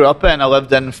house I grew up in, I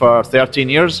lived in for 13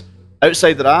 years.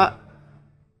 Outside of that,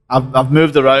 I've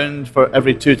moved around for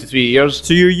every 2 to 3 years.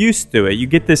 So you're used to it. You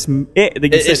get this.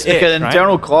 It's like an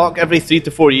internal clock. Every 3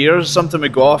 to 4 years, something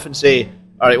would go off and say,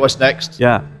 "All right, what's next?"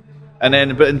 Yeah. And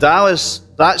then, but in Dallas,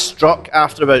 that struck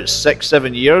after about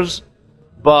 6-7 years.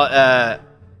 But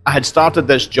I had started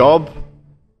this job,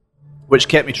 which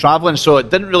kept me traveling, so it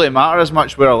didn't really matter as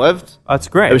much where I lived. That's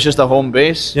great. It was just a home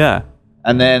base. Yeah.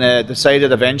 And then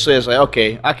decided eventually, I was like,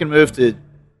 okay, I can move to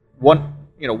one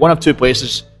of two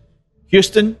places: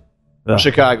 Houston or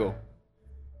Chicago.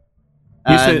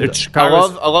 Houston, And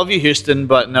Chicago's- I love you, Houston,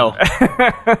 but no.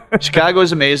 Chicago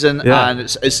is amazing, and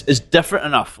it's different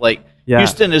enough. Like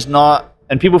Houston is not,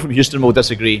 and people from Houston will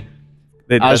disagree,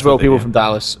 as well people from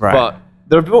Dallas. Right.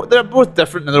 But they're both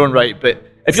different in their own right. But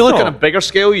if you look on a bigger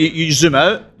scale, you zoom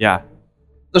out. Yeah.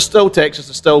 They're still Texas.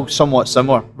 They're still somewhat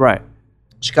similar. Right.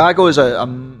 Chicago is a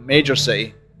major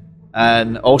city,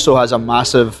 and also has a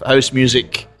massive house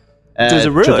music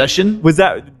tradition. Was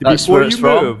that That's before where you it's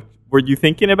from. moved? Were you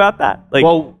thinking about that? Like,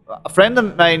 Well, a friend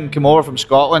of mine came over from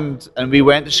Scotland, and we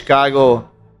went to Chicago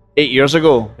 8 years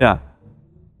ago. yeah.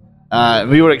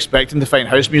 We were expecting to find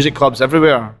house music clubs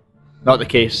everywhere. Not the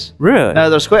case. Really? Now,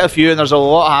 there's quite a few, and there's a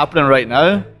lot happening right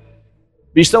now.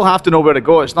 But you still have to know where to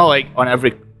go. It's not like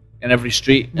in every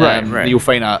street Right. you'll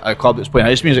find a club that's playing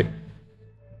house music.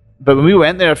 But when we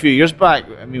went there a few years back,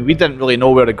 I mean, we didn't really know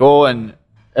where to go, and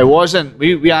it wasn't.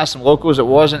 We asked some locals. It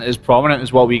wasn't as prominent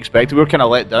as what we expected. We were kind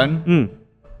of let down.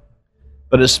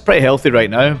 But it's pretty healthy right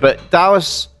now. But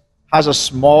Dallas has a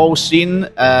small scene.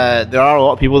 There are a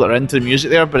lot of people that are into the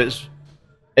music there, but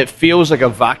it feels like a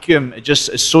vacuum.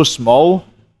 It's so small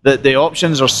that the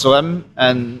options are slim,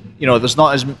 and there's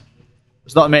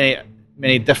not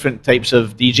many different types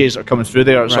of DJs that are coming through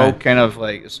there. It's all kind of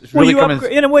like it's really coming.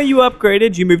 In a way, you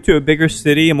upgraded. You moved to a bigger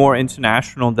city, a more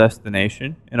international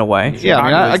destination. In a way, Yeah, I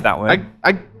mean, Chicago is that way.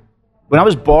 When I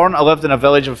was born, I lived in a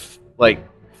village of like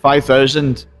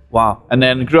 5,000, Wow. and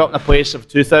then grew up in a place of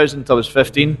 2,000 until I was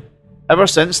 15. Ever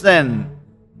since then,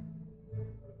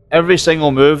 every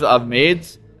single move that I've made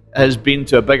has been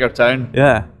to a bigger town.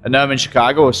 Yeah. And now I'm in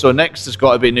Chicago, so next has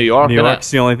got to be New York. New York's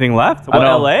the only thing left. I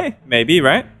know. LA, maybe,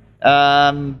 right?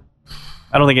 I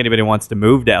don't think anybody wants to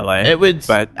move to LA. It would,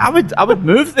 but I would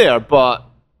move there, but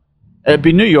it'd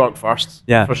be New York first.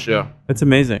 Yeah. For sure. it's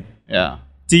amazing. Yeah.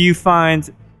 Do you find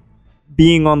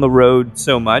being on the road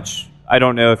so much? I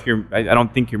don't know if I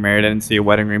don't think you're married. I didn't see a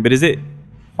wedding ring, but is it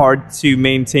hard to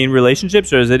maintain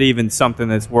relationships, or is it even something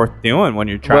that's worth doing when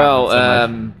you're traveling?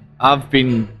 Well, I've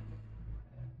been.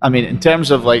 I mean, in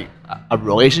terms of like a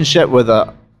relationship with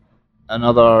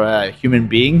another human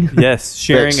being. Yes,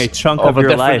 sharing a chunk of a your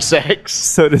different life, sex.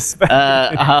 so to speak.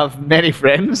 I have many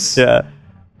friends. Yeah.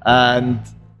 And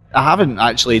I haven't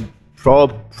actually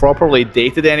properly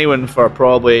dated anyone for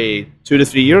probably 2 to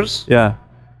 3 years. Yeah.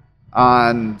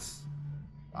 And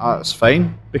it's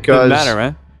fine because Doesn't matter,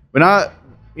 man.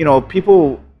 when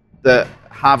people that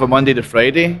have a Monday to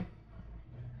Friday,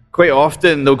 quite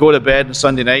often they'll go to bed on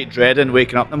Sunday night dreading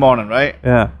waking up in the morning, right?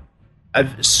 Yeah.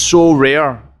 It's so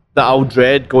rare that I'll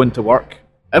dread going to work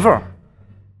ever,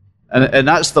 and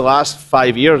that's the last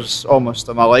 5 years almost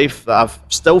of my life that I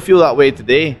still feel that way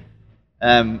today,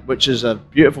 which is a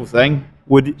beautiful thing.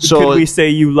 Could we say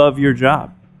you love your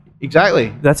job?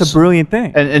 Exactly. That's a brilliant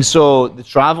thing. And so the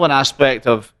traveling aspect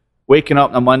of waking up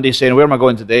on a Monday saying, where am I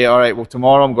going today? All right, well,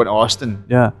 tomorrow I'm going to Austin.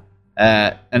 Yeah.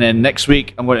 And then next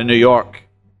week I'm going to New York.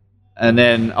 And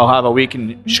then I'll have a week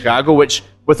in Chicago, which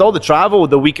with all the travel,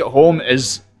 the week at home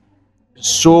is it's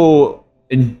so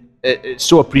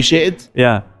appreciated.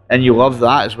 Yeah. And you love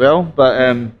that as well.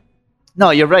 But no,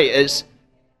 you're right. It's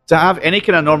to have any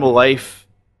kind of normal life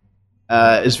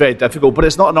is very difficult, but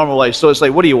it's not a normal life. So it's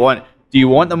like, what do you want? Do you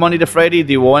want the Monday to Friday?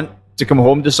 Do you want to come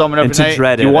home to someone every And to night?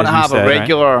 dread do you it, want to as you have said, a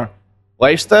regular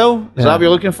lifestyle? Is that what you're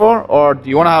looking for? Or do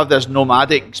you want to have this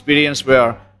nomadic experience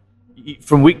where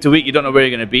from week to week you don't know where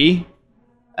you're going to be,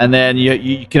 and then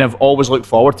you kind of always look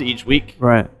forward to each week?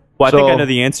 Right. Well, I think I know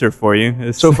the answer for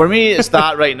you. So for me, it's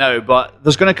that right now, but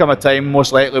there's going to come a time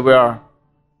most likely where,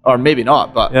 or maybe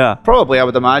not, but probably I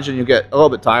would imagine you get a little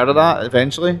bit tired of that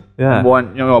eventually. Yeah. And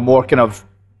want, a more kind of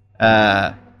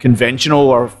conventional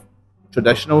or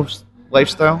traditional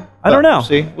lifestyle. I don't know.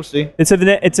 We'll see. It's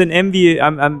an envy.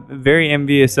 I'm very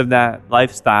envious of that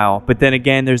lifestyle. But then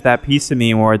again, there's that piece of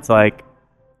me where it's like,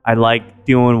 I like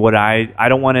doing what I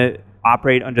don't want to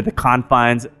operate under the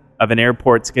confines of an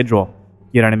airport schedule.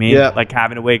 You know what I mean? Yeah. Like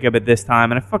having to wake up at this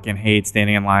time, and I fucking hate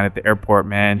standing in line at the airport,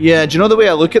 man. Yeah. Do you know the way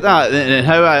I look at that and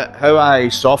how I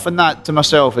soften that to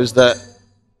myself is that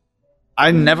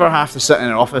I never have to sit in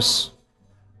an office,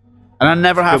 and I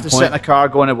never have to sit in a car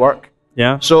going to work.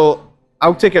 Yeah. So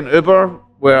I'll take an Uber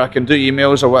where I can do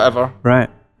emails or whatever. Right.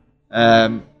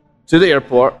 To the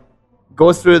airport,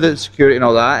 go through the security and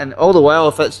all that, and all the while,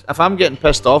 if I'm getting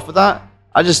pissed off with that,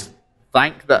 I just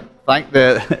thank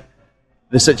the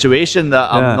the situation that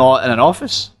I'm not in an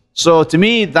office. So to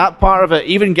me, that part of it,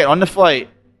 even getting on the flight,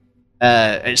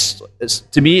 it's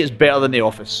to me it's better than the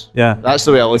office. Yeah, that's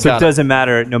the way I look at it. So it doesn't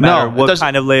matter, no matter what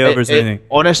kind of layovers or anything.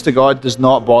 Honest to God, does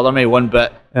not bother me one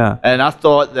bit. Yeah, and I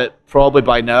thought that probably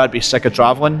by now I'd be sick of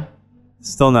traveling.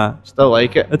 Still not. Still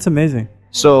like it. That's amazing.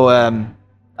 So,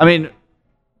 I mean,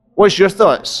 what's your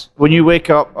thoughts when you wake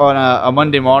up on a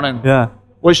Monday morning? Yeah.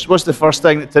 What's the first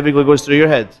thing that typically goes through your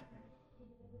head?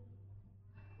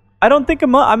 I don't think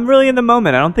I'm really in the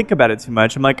moment. I don't think about it too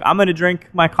much. I'm like, I'm going to drink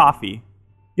my coffee.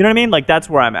 You know what I mean? Like, that's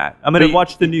where I'm at. I'm going to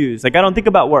watch the news. Like, I don't think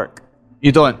about work.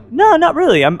 You don't? No, not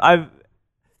really.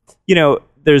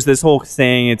 There's this whole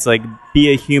saying, it's like,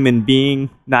 be a human being,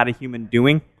 not a human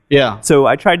doing. Yeah. So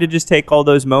I tried to just take all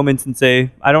those moments and say,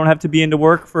 I don't have to be into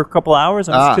work for a couple hours.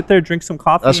 I'll just sit there, drink some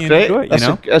coffee, and enjoy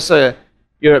it.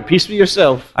 You're at peace with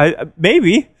yourself.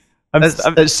 Maybe.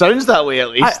 It sounds that way, at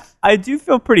least. I do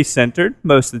feel pretty centered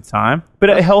most of the time, but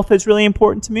health is really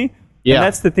important to me. Yeah. And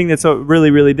that's the thing that's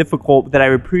really, really difficult that I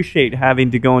appreciate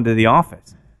having to go into the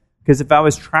office. Because if I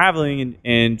was traveling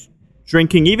and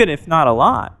drinking, even if not a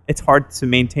lot, it's hard to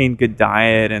maintain good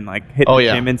diet and like hit the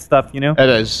gym and stuff, It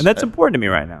is. And that's important to me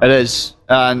right now. It is.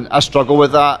 And I struggle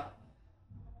with that.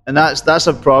 And that's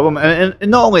a problem. And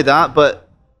not only that, but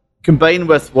combined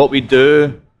with what we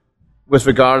do with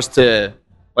regards to,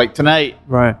 like tonight,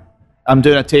 right? I'm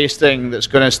doing a tasting that's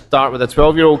going to start with a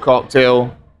 12-year-old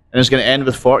cocktail and it's going to end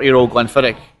with 40-year-old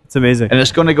Glenfiddich. It's amazing. And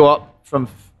it's going to go up from,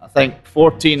 I think,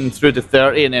 14 through to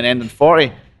 30 and then end in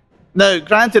 40. Now,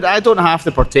 granted, I don't have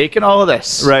to partake in all of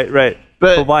this. Right.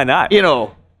 But why not?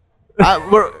 You're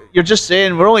just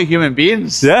saying we're only human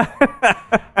beings. Yeah.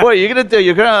 What are you going to do?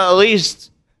 You're going to at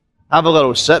least have a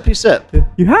little sippy sip.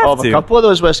 You have of a couple of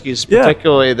those whiskies,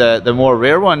 particularly the more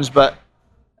rare ones. But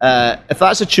if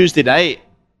that's a Tuesday night,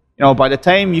 by the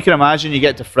time you can imagine you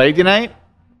get to Friday night,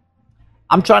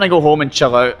 I'm trying to go home and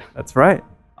chill out. That's right.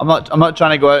 I'm not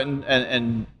trying to go out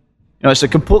and it's a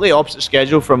completely opposite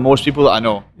schedule from most people that I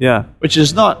know. Yeah. Which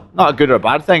is not a good or a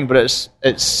bad thing, but it's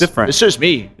different. It suits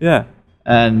me. Yeah.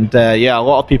 And a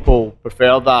lot of people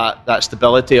prefer that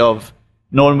stability of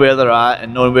knowing where they're at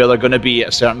and knowing where they're going to be at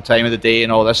a certain time of the day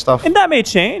and all this stuff. And that may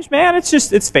change, man.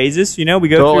 It's phases, we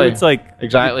go through, it's like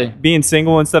exactly being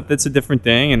single and stuff, that's a different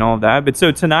thing and all of that. But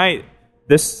so tonight,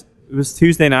 it was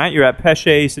Tuesday night, you're at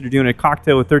Peche, so you're doing a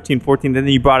cocktail with 13, 14, then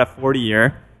you brought a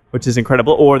 40-year, which is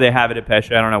incredible, or they have it at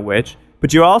Peche, I don't know which.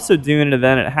 But you're also doing an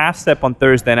event at Half Step on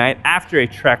Thursday night after a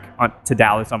trek to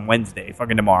Dallas on Wednesday,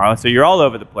 fucking tomorrow. So you're all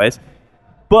over the place.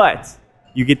 But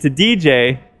you get to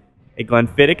DJ a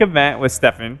Glenfiddich event with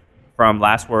Stefan from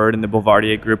Last Word and the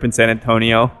Boulevardier group in San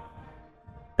Antonio.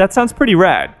 That sounds pretty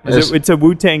rad. It's a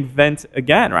Wu-Tang event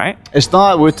again, right? It's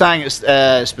not Wu-Tang. It's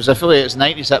specifically, it's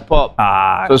 90s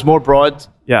hip-hop. So it's more broad.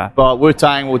 Yeah. But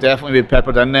Wu-Tang will definitely be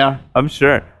peppered in there. I'm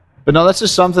sure. But no, this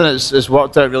is something that's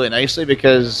worked out really nicely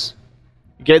because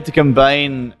you get to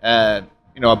combine, a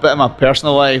bit of my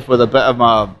personal life with a bit of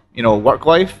my, work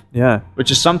life. Yeah.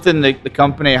 Which is something that the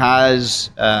company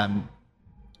has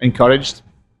encouraged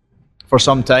for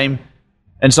some time.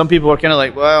 And some people are kind of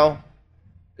like, well,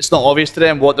 it's not obvious to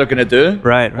them what they're going to do.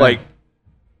 Right. Like,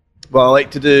 well, I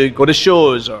like to go to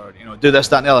shows or, do this,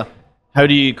 that, and the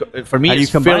other. For me,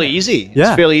 it's fairly easy. Yeah.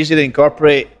 It's fairly easy to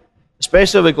incorporate,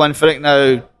 especially with Glenfiddich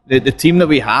now. The team that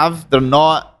we have, they're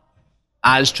not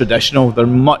as traditional. They're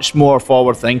much more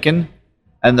forward-thinking.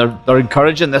 And they're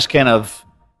encouraging this kind of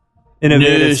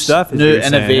innovative stuff, new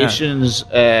innovations,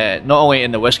 not only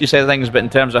in the whiskey side of things, but in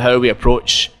terms of how we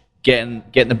approach getting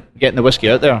the whiskey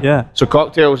out there. Yeah. So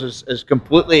cocktails is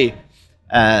completely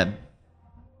a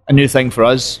new thing for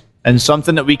us. And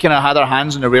something that we kind of had our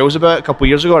hands on the rails about a couple of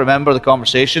years ago. I remember the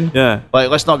conversation. Yeah. Like,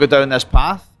 let's not go down this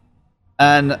path.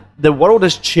 And the world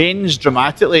has changed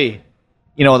dramatically,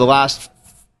 the last,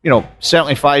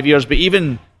 certainly 5 years, but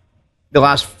even the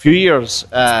last few years.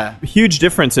 Huge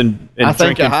difference in I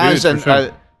think it has. Food, and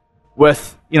sure.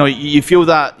 with, you feel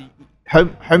that how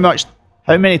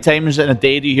many times in a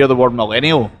day do you hear the word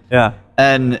millennial? Yeah.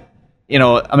 And,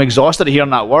 I'm exhausted of hearing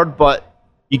that word, but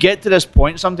you get to this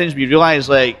point sometimes where you realize,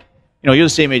 like, you're the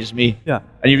same age as me. Yeah.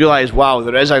 And you realize, wow,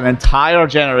 there is an entire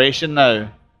generation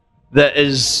now that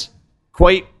is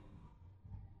quite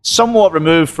somewhat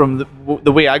removed from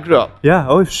the way I grew up. Yeah.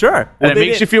 Oh, sure. And it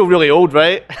makes you feel really old,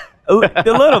 right? a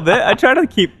little bit. I try to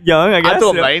keep young, I guess. I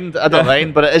don't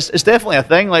mind, but it's definitely a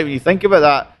thing. Like, when you think about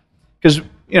that, because,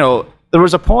 there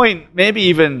was a point, maybe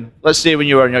even, let's say when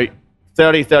you were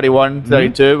 30, 31,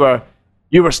 32, where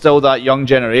you were still that young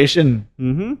generation,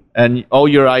 and all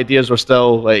your ideas were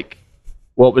still like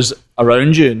what was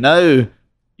around you. Now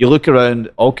you look around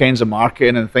all kinds of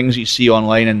marketing and things you see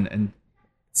online, and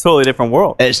it's a totally different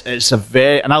world. It's a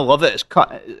very, and I love it.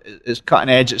 It's cutting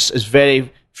edge. It's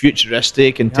very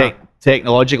futuristic and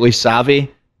technologically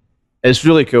savvy. It's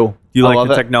really cool. Do you like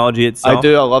the technology itself? I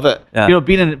do. I love it. Yeah.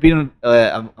 Being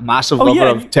a massive lover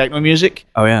of techno music.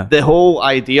 Oh yeah. The whole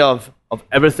idea of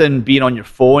everything being on your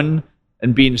phone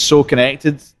and being so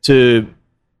connected to,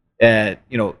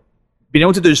 being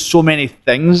able to do so many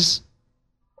things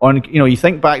on, you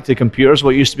think back to computers,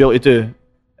 what you used to be able to do.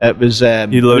 It was,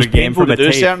 you load a game painful from to a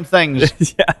do tape. certain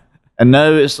things. Yeah. And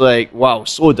now it's like, wow,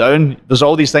 slow down. There's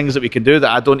all these things that we can do that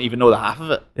I don't even know the half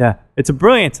of it. Yeah. It's a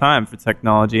brilliant time for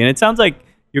technology. And it sounds like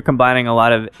you're combining a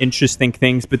lot of interesting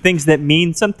things, but things that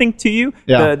mean something to you.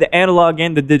 Yeah. The analog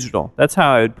and the digital. That's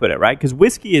how I would put it, right? Because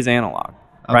whiskey is analog,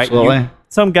 right? Absolutely.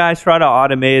 Some guys try to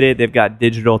automate it. They've got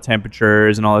digital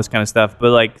temperatures and all this kind of stuff.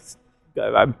 But like,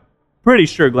 I'm pretty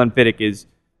sure Glenfiddich is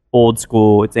old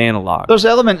school. It's analog. There's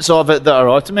elements of it that are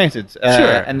automated.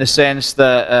 Sure. In the sense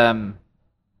that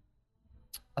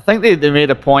I think they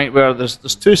made a point where there's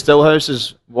two still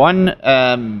houses.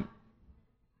 One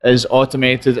is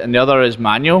automated and the other is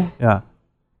manual. Yeah.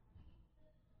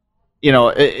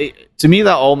 To me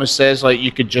that almost says like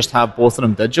you could just have both of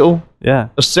them digital. Yeah.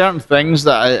 There's certain things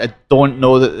that I don't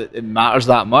know that it matters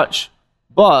that much.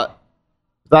 But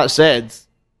that said,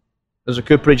 there's a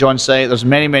cooperage on site. There's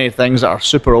many things that are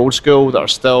super old school that are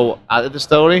still at the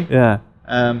distillery. Yeah.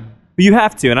 But you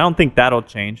have to, and I don't think that'll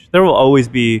change. There will always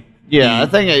be I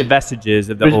think the vestiges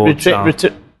of the old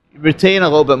stuff. retain a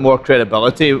little bit more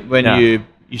credibility when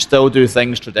you still do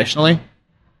things traditionally.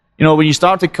 When you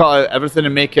start to cut out everything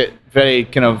and make it very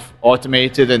kind of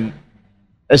automated, and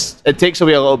it takes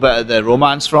away a little bit of the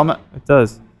romance from it. It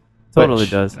does. Totally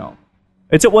does.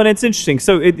 It's interesting.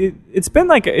 So it's been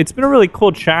a really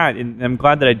cool chat, and I'm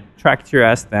glad that I tracked your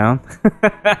ass down.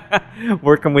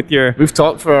 Working with your... We've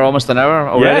talked for almost an hour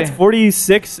already. Yeah, it's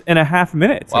 46 and a half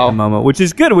minutes Wow. at the moment, which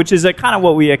is good, which is kind of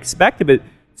what we expected. But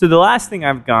so the last thing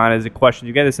I've got is a question.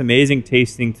 You got this amazing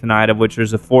tasting tonight, of which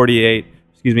there's a 40-year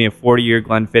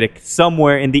Glenfiddich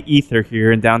somewhere in the ether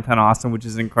here in downtown Austin, which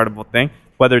is an incredible thing.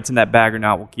 Whether it's in that bag or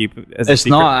not, we'll keep it as a secret. It's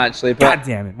not actually. God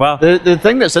damn it. Well, the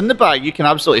thing that's in the bag, you can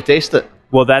absolutely taste it.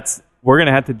 Well, we're going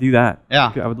to have to do that.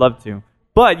 Yeah. I would love to.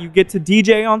 But you get to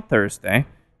DJ on Thursday.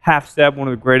 Half Step, one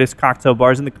of the greatest cocktail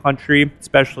bars in the country,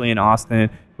 especially in Austin,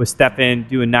 with Stefan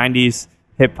doing 90s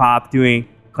hip-hop, doing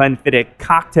Glenfiddich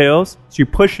cocktails. So you're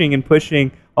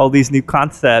pushing all these new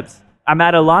concepts. I'm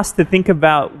at a loss to think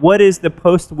about, what does the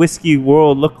post-whiskey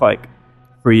world look like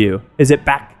for you? Is it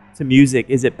back to music?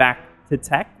 Is it back to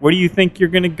tech? Where do you think you're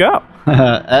going to go?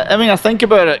 I think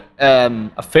about it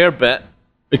a fair bit,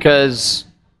 because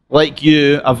like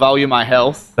you, I value my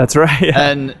health. That's right. Yeah.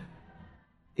 And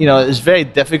it's very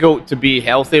difficult to be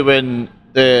healthy when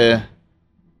the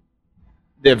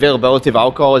availability of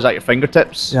alcohol is at your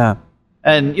fingertips. Yeah.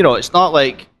 And it's not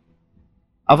like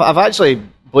I've actually,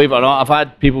 believe it or not, I've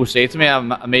had people say to me,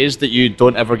 "I'm amazed that you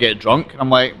don't ever get drunk." And I'm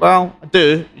like, well, I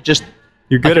do.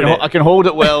 You're good at it. I can hold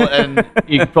it well, and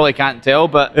you probably can't tell.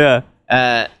 But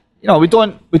yeah. we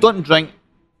don't drink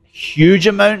huge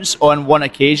amounts on one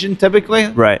occasion typically.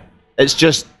 Right. It's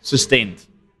just sustained.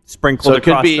 Sprinkled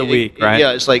across the week, right?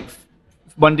 Yeah, it's like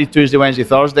Monday, Tuesday, Wednesday,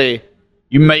 Thursday.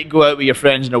 You might go out with your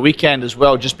friends on a weekend as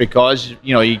well, just because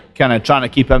you kind of trying to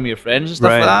keep in with your friends and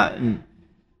stuff like that.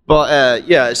 But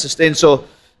it's sustained. So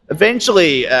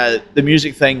eventually, the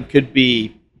music thing could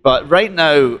be. But right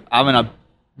now, I'm in a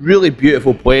really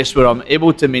beautiful place where I'm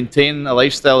able to maintain a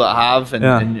lifestyle that I have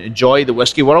and enjoy the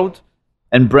whiskey world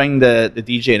and bring the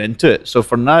DJing into it. So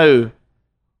for now,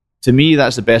 to me,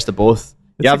 that's the best of both.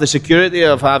 You have the security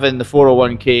of having the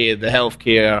 401k, the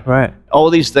healthcare, right? All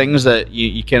these things that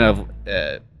you kind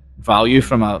of value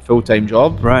from a full-time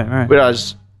job, right.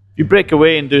 Whereas if you break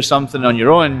away and do something on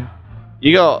your own,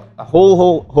 you got a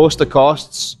whole host of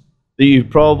costs that you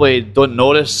probably don't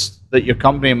notice that your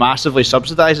company massively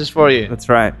subsidizes for you. That's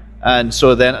right. And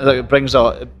so then it brings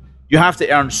you have to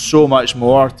earn so much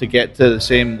more to get to the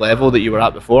same level that you were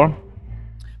at before.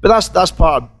 But that's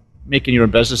part of making your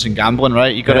own business and gambling,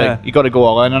 right? You gotta go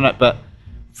all in on it. But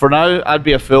for now, I'd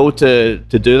be a fool to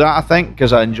do that, I think,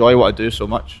 because I enjoy what I do so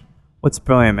much. What's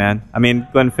brilliant, man? I mean,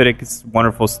 Glenfiddich is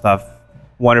wonderful stuff,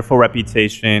 wonderful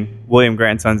reputation. William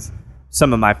Grant & Sons,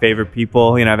 some of my favorite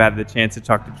people. You know, I've had the chance to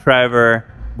talk to Trevor,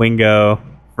 Wingo,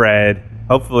 Fred,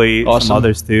 hopefully some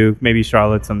others too. Maybe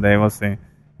Charlotte someday. We'll see.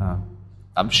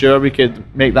 I'm sure we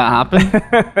could make that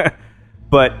happen.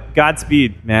 But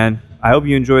Godspeed, man. I hope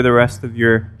you enjoy the rest of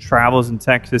your travels in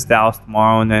Texas, Dallas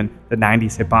tomorrow, and then the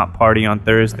 90s Hip Hop Party on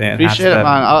Thursday. Appreciate it, man.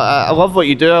 I love what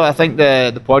you do. I think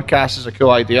the podcast is a cool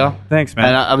idea. Thanks, man.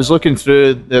 And I was looking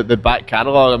through the back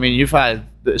catalogue. I mean,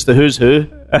 it's the who's who.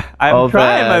 I'm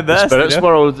trying my best. The spirits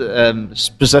world,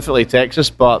 specifically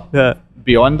Texas, but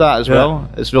beyond that as well.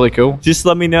 It's really cool. Just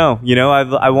let me know. You know,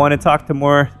 I want to talk to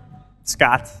more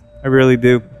Scots. I really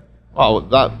do. Well,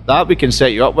 that we can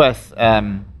set you up with.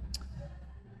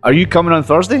 Are you coming on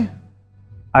Thursday?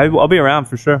 I'll be around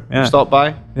for sure. Yeah. Stop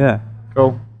by. Yeah.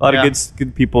 Cool. A lot of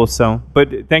good people. So,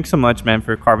 but thanks so much, man,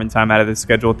 for carving time out of the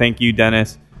schedule. Thank you,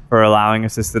 Dennis, for allowing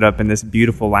us to sit up in this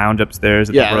beautiful lounge upstairs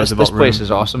at the Roosevelt this place is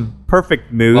awesome.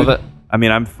 Perfect mood. Love it. I mean,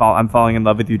 I'm falling in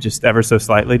love with you just ever so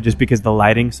slightly, just because the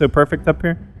lighting's so perfect up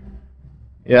here.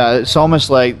 Yeah, it's almost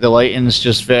like the lighting's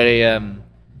just very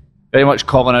much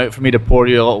calling out for me to pour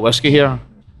you a little whiskey here.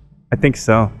 I think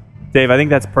so. Dave, I think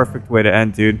that's a perfect way to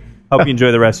end, dude. Hope you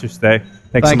enjoy the rest of your stay.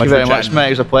 Thanks so much for chatting. Thank you very much, mate. It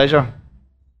was a pleasure.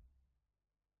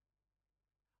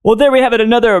 Well, there we have it.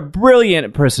 Another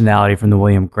brilliant personality from the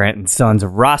William Grant & Sons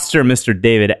roster, Mr.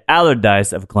 David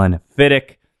Allardyce of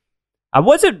Glenfiddich. I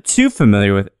wasn't too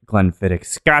familiar with Glenfiddich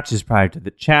scotches prior to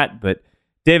the chat, but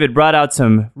David brought out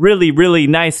some really, really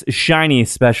nice, shiny,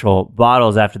 special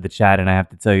bottles after the chat, and I have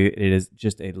to tell you, it is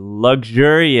just a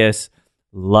luxurious,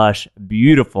 lush,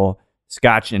 beautiful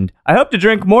scotch, and I hope to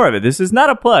drink more of it. This is not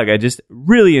a plug. I just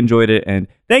really enjoyed it, and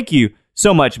thank you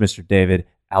so much, Mr. David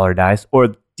Allardyce,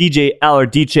 or DJ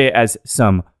Allardyce, as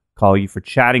some call you, for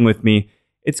chatting with me.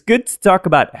 It's good to talk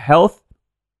about health,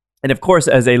 and of course,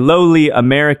 as a lowly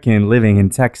American living in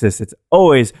Texas, it's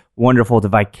always wonderful to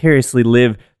vicariously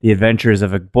live the adventures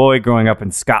of a boy growing up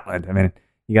in Scotland. I mean,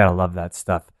 you gotta love that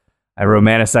stuff. I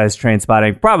romanticize train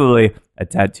spotting probably a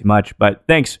tad too much, but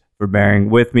thanks for bearing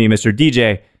with me, Mr.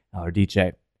 DJ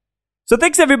Allardyce. So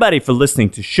thanks everybody for listening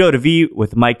to Show to V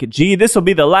with Mike G. This will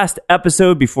be the last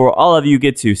episode before all of you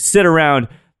get to sit around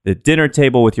the dinner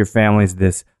table with your families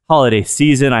this holiday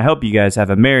season. I hope you guys have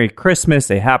a Merry Christmas,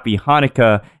 a Happy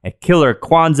Hanukkah, a killer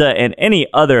Kwanzaa, and any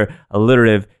other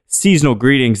alliterative seasonal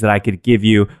greetings that I could give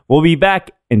you. We'll be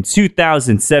back in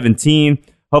 2017.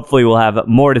 Hopefully we'll have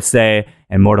more to say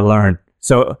and more to learn.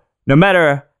 So no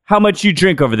matter how much you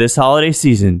drink over this holiday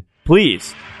season,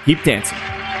 please keep dancing.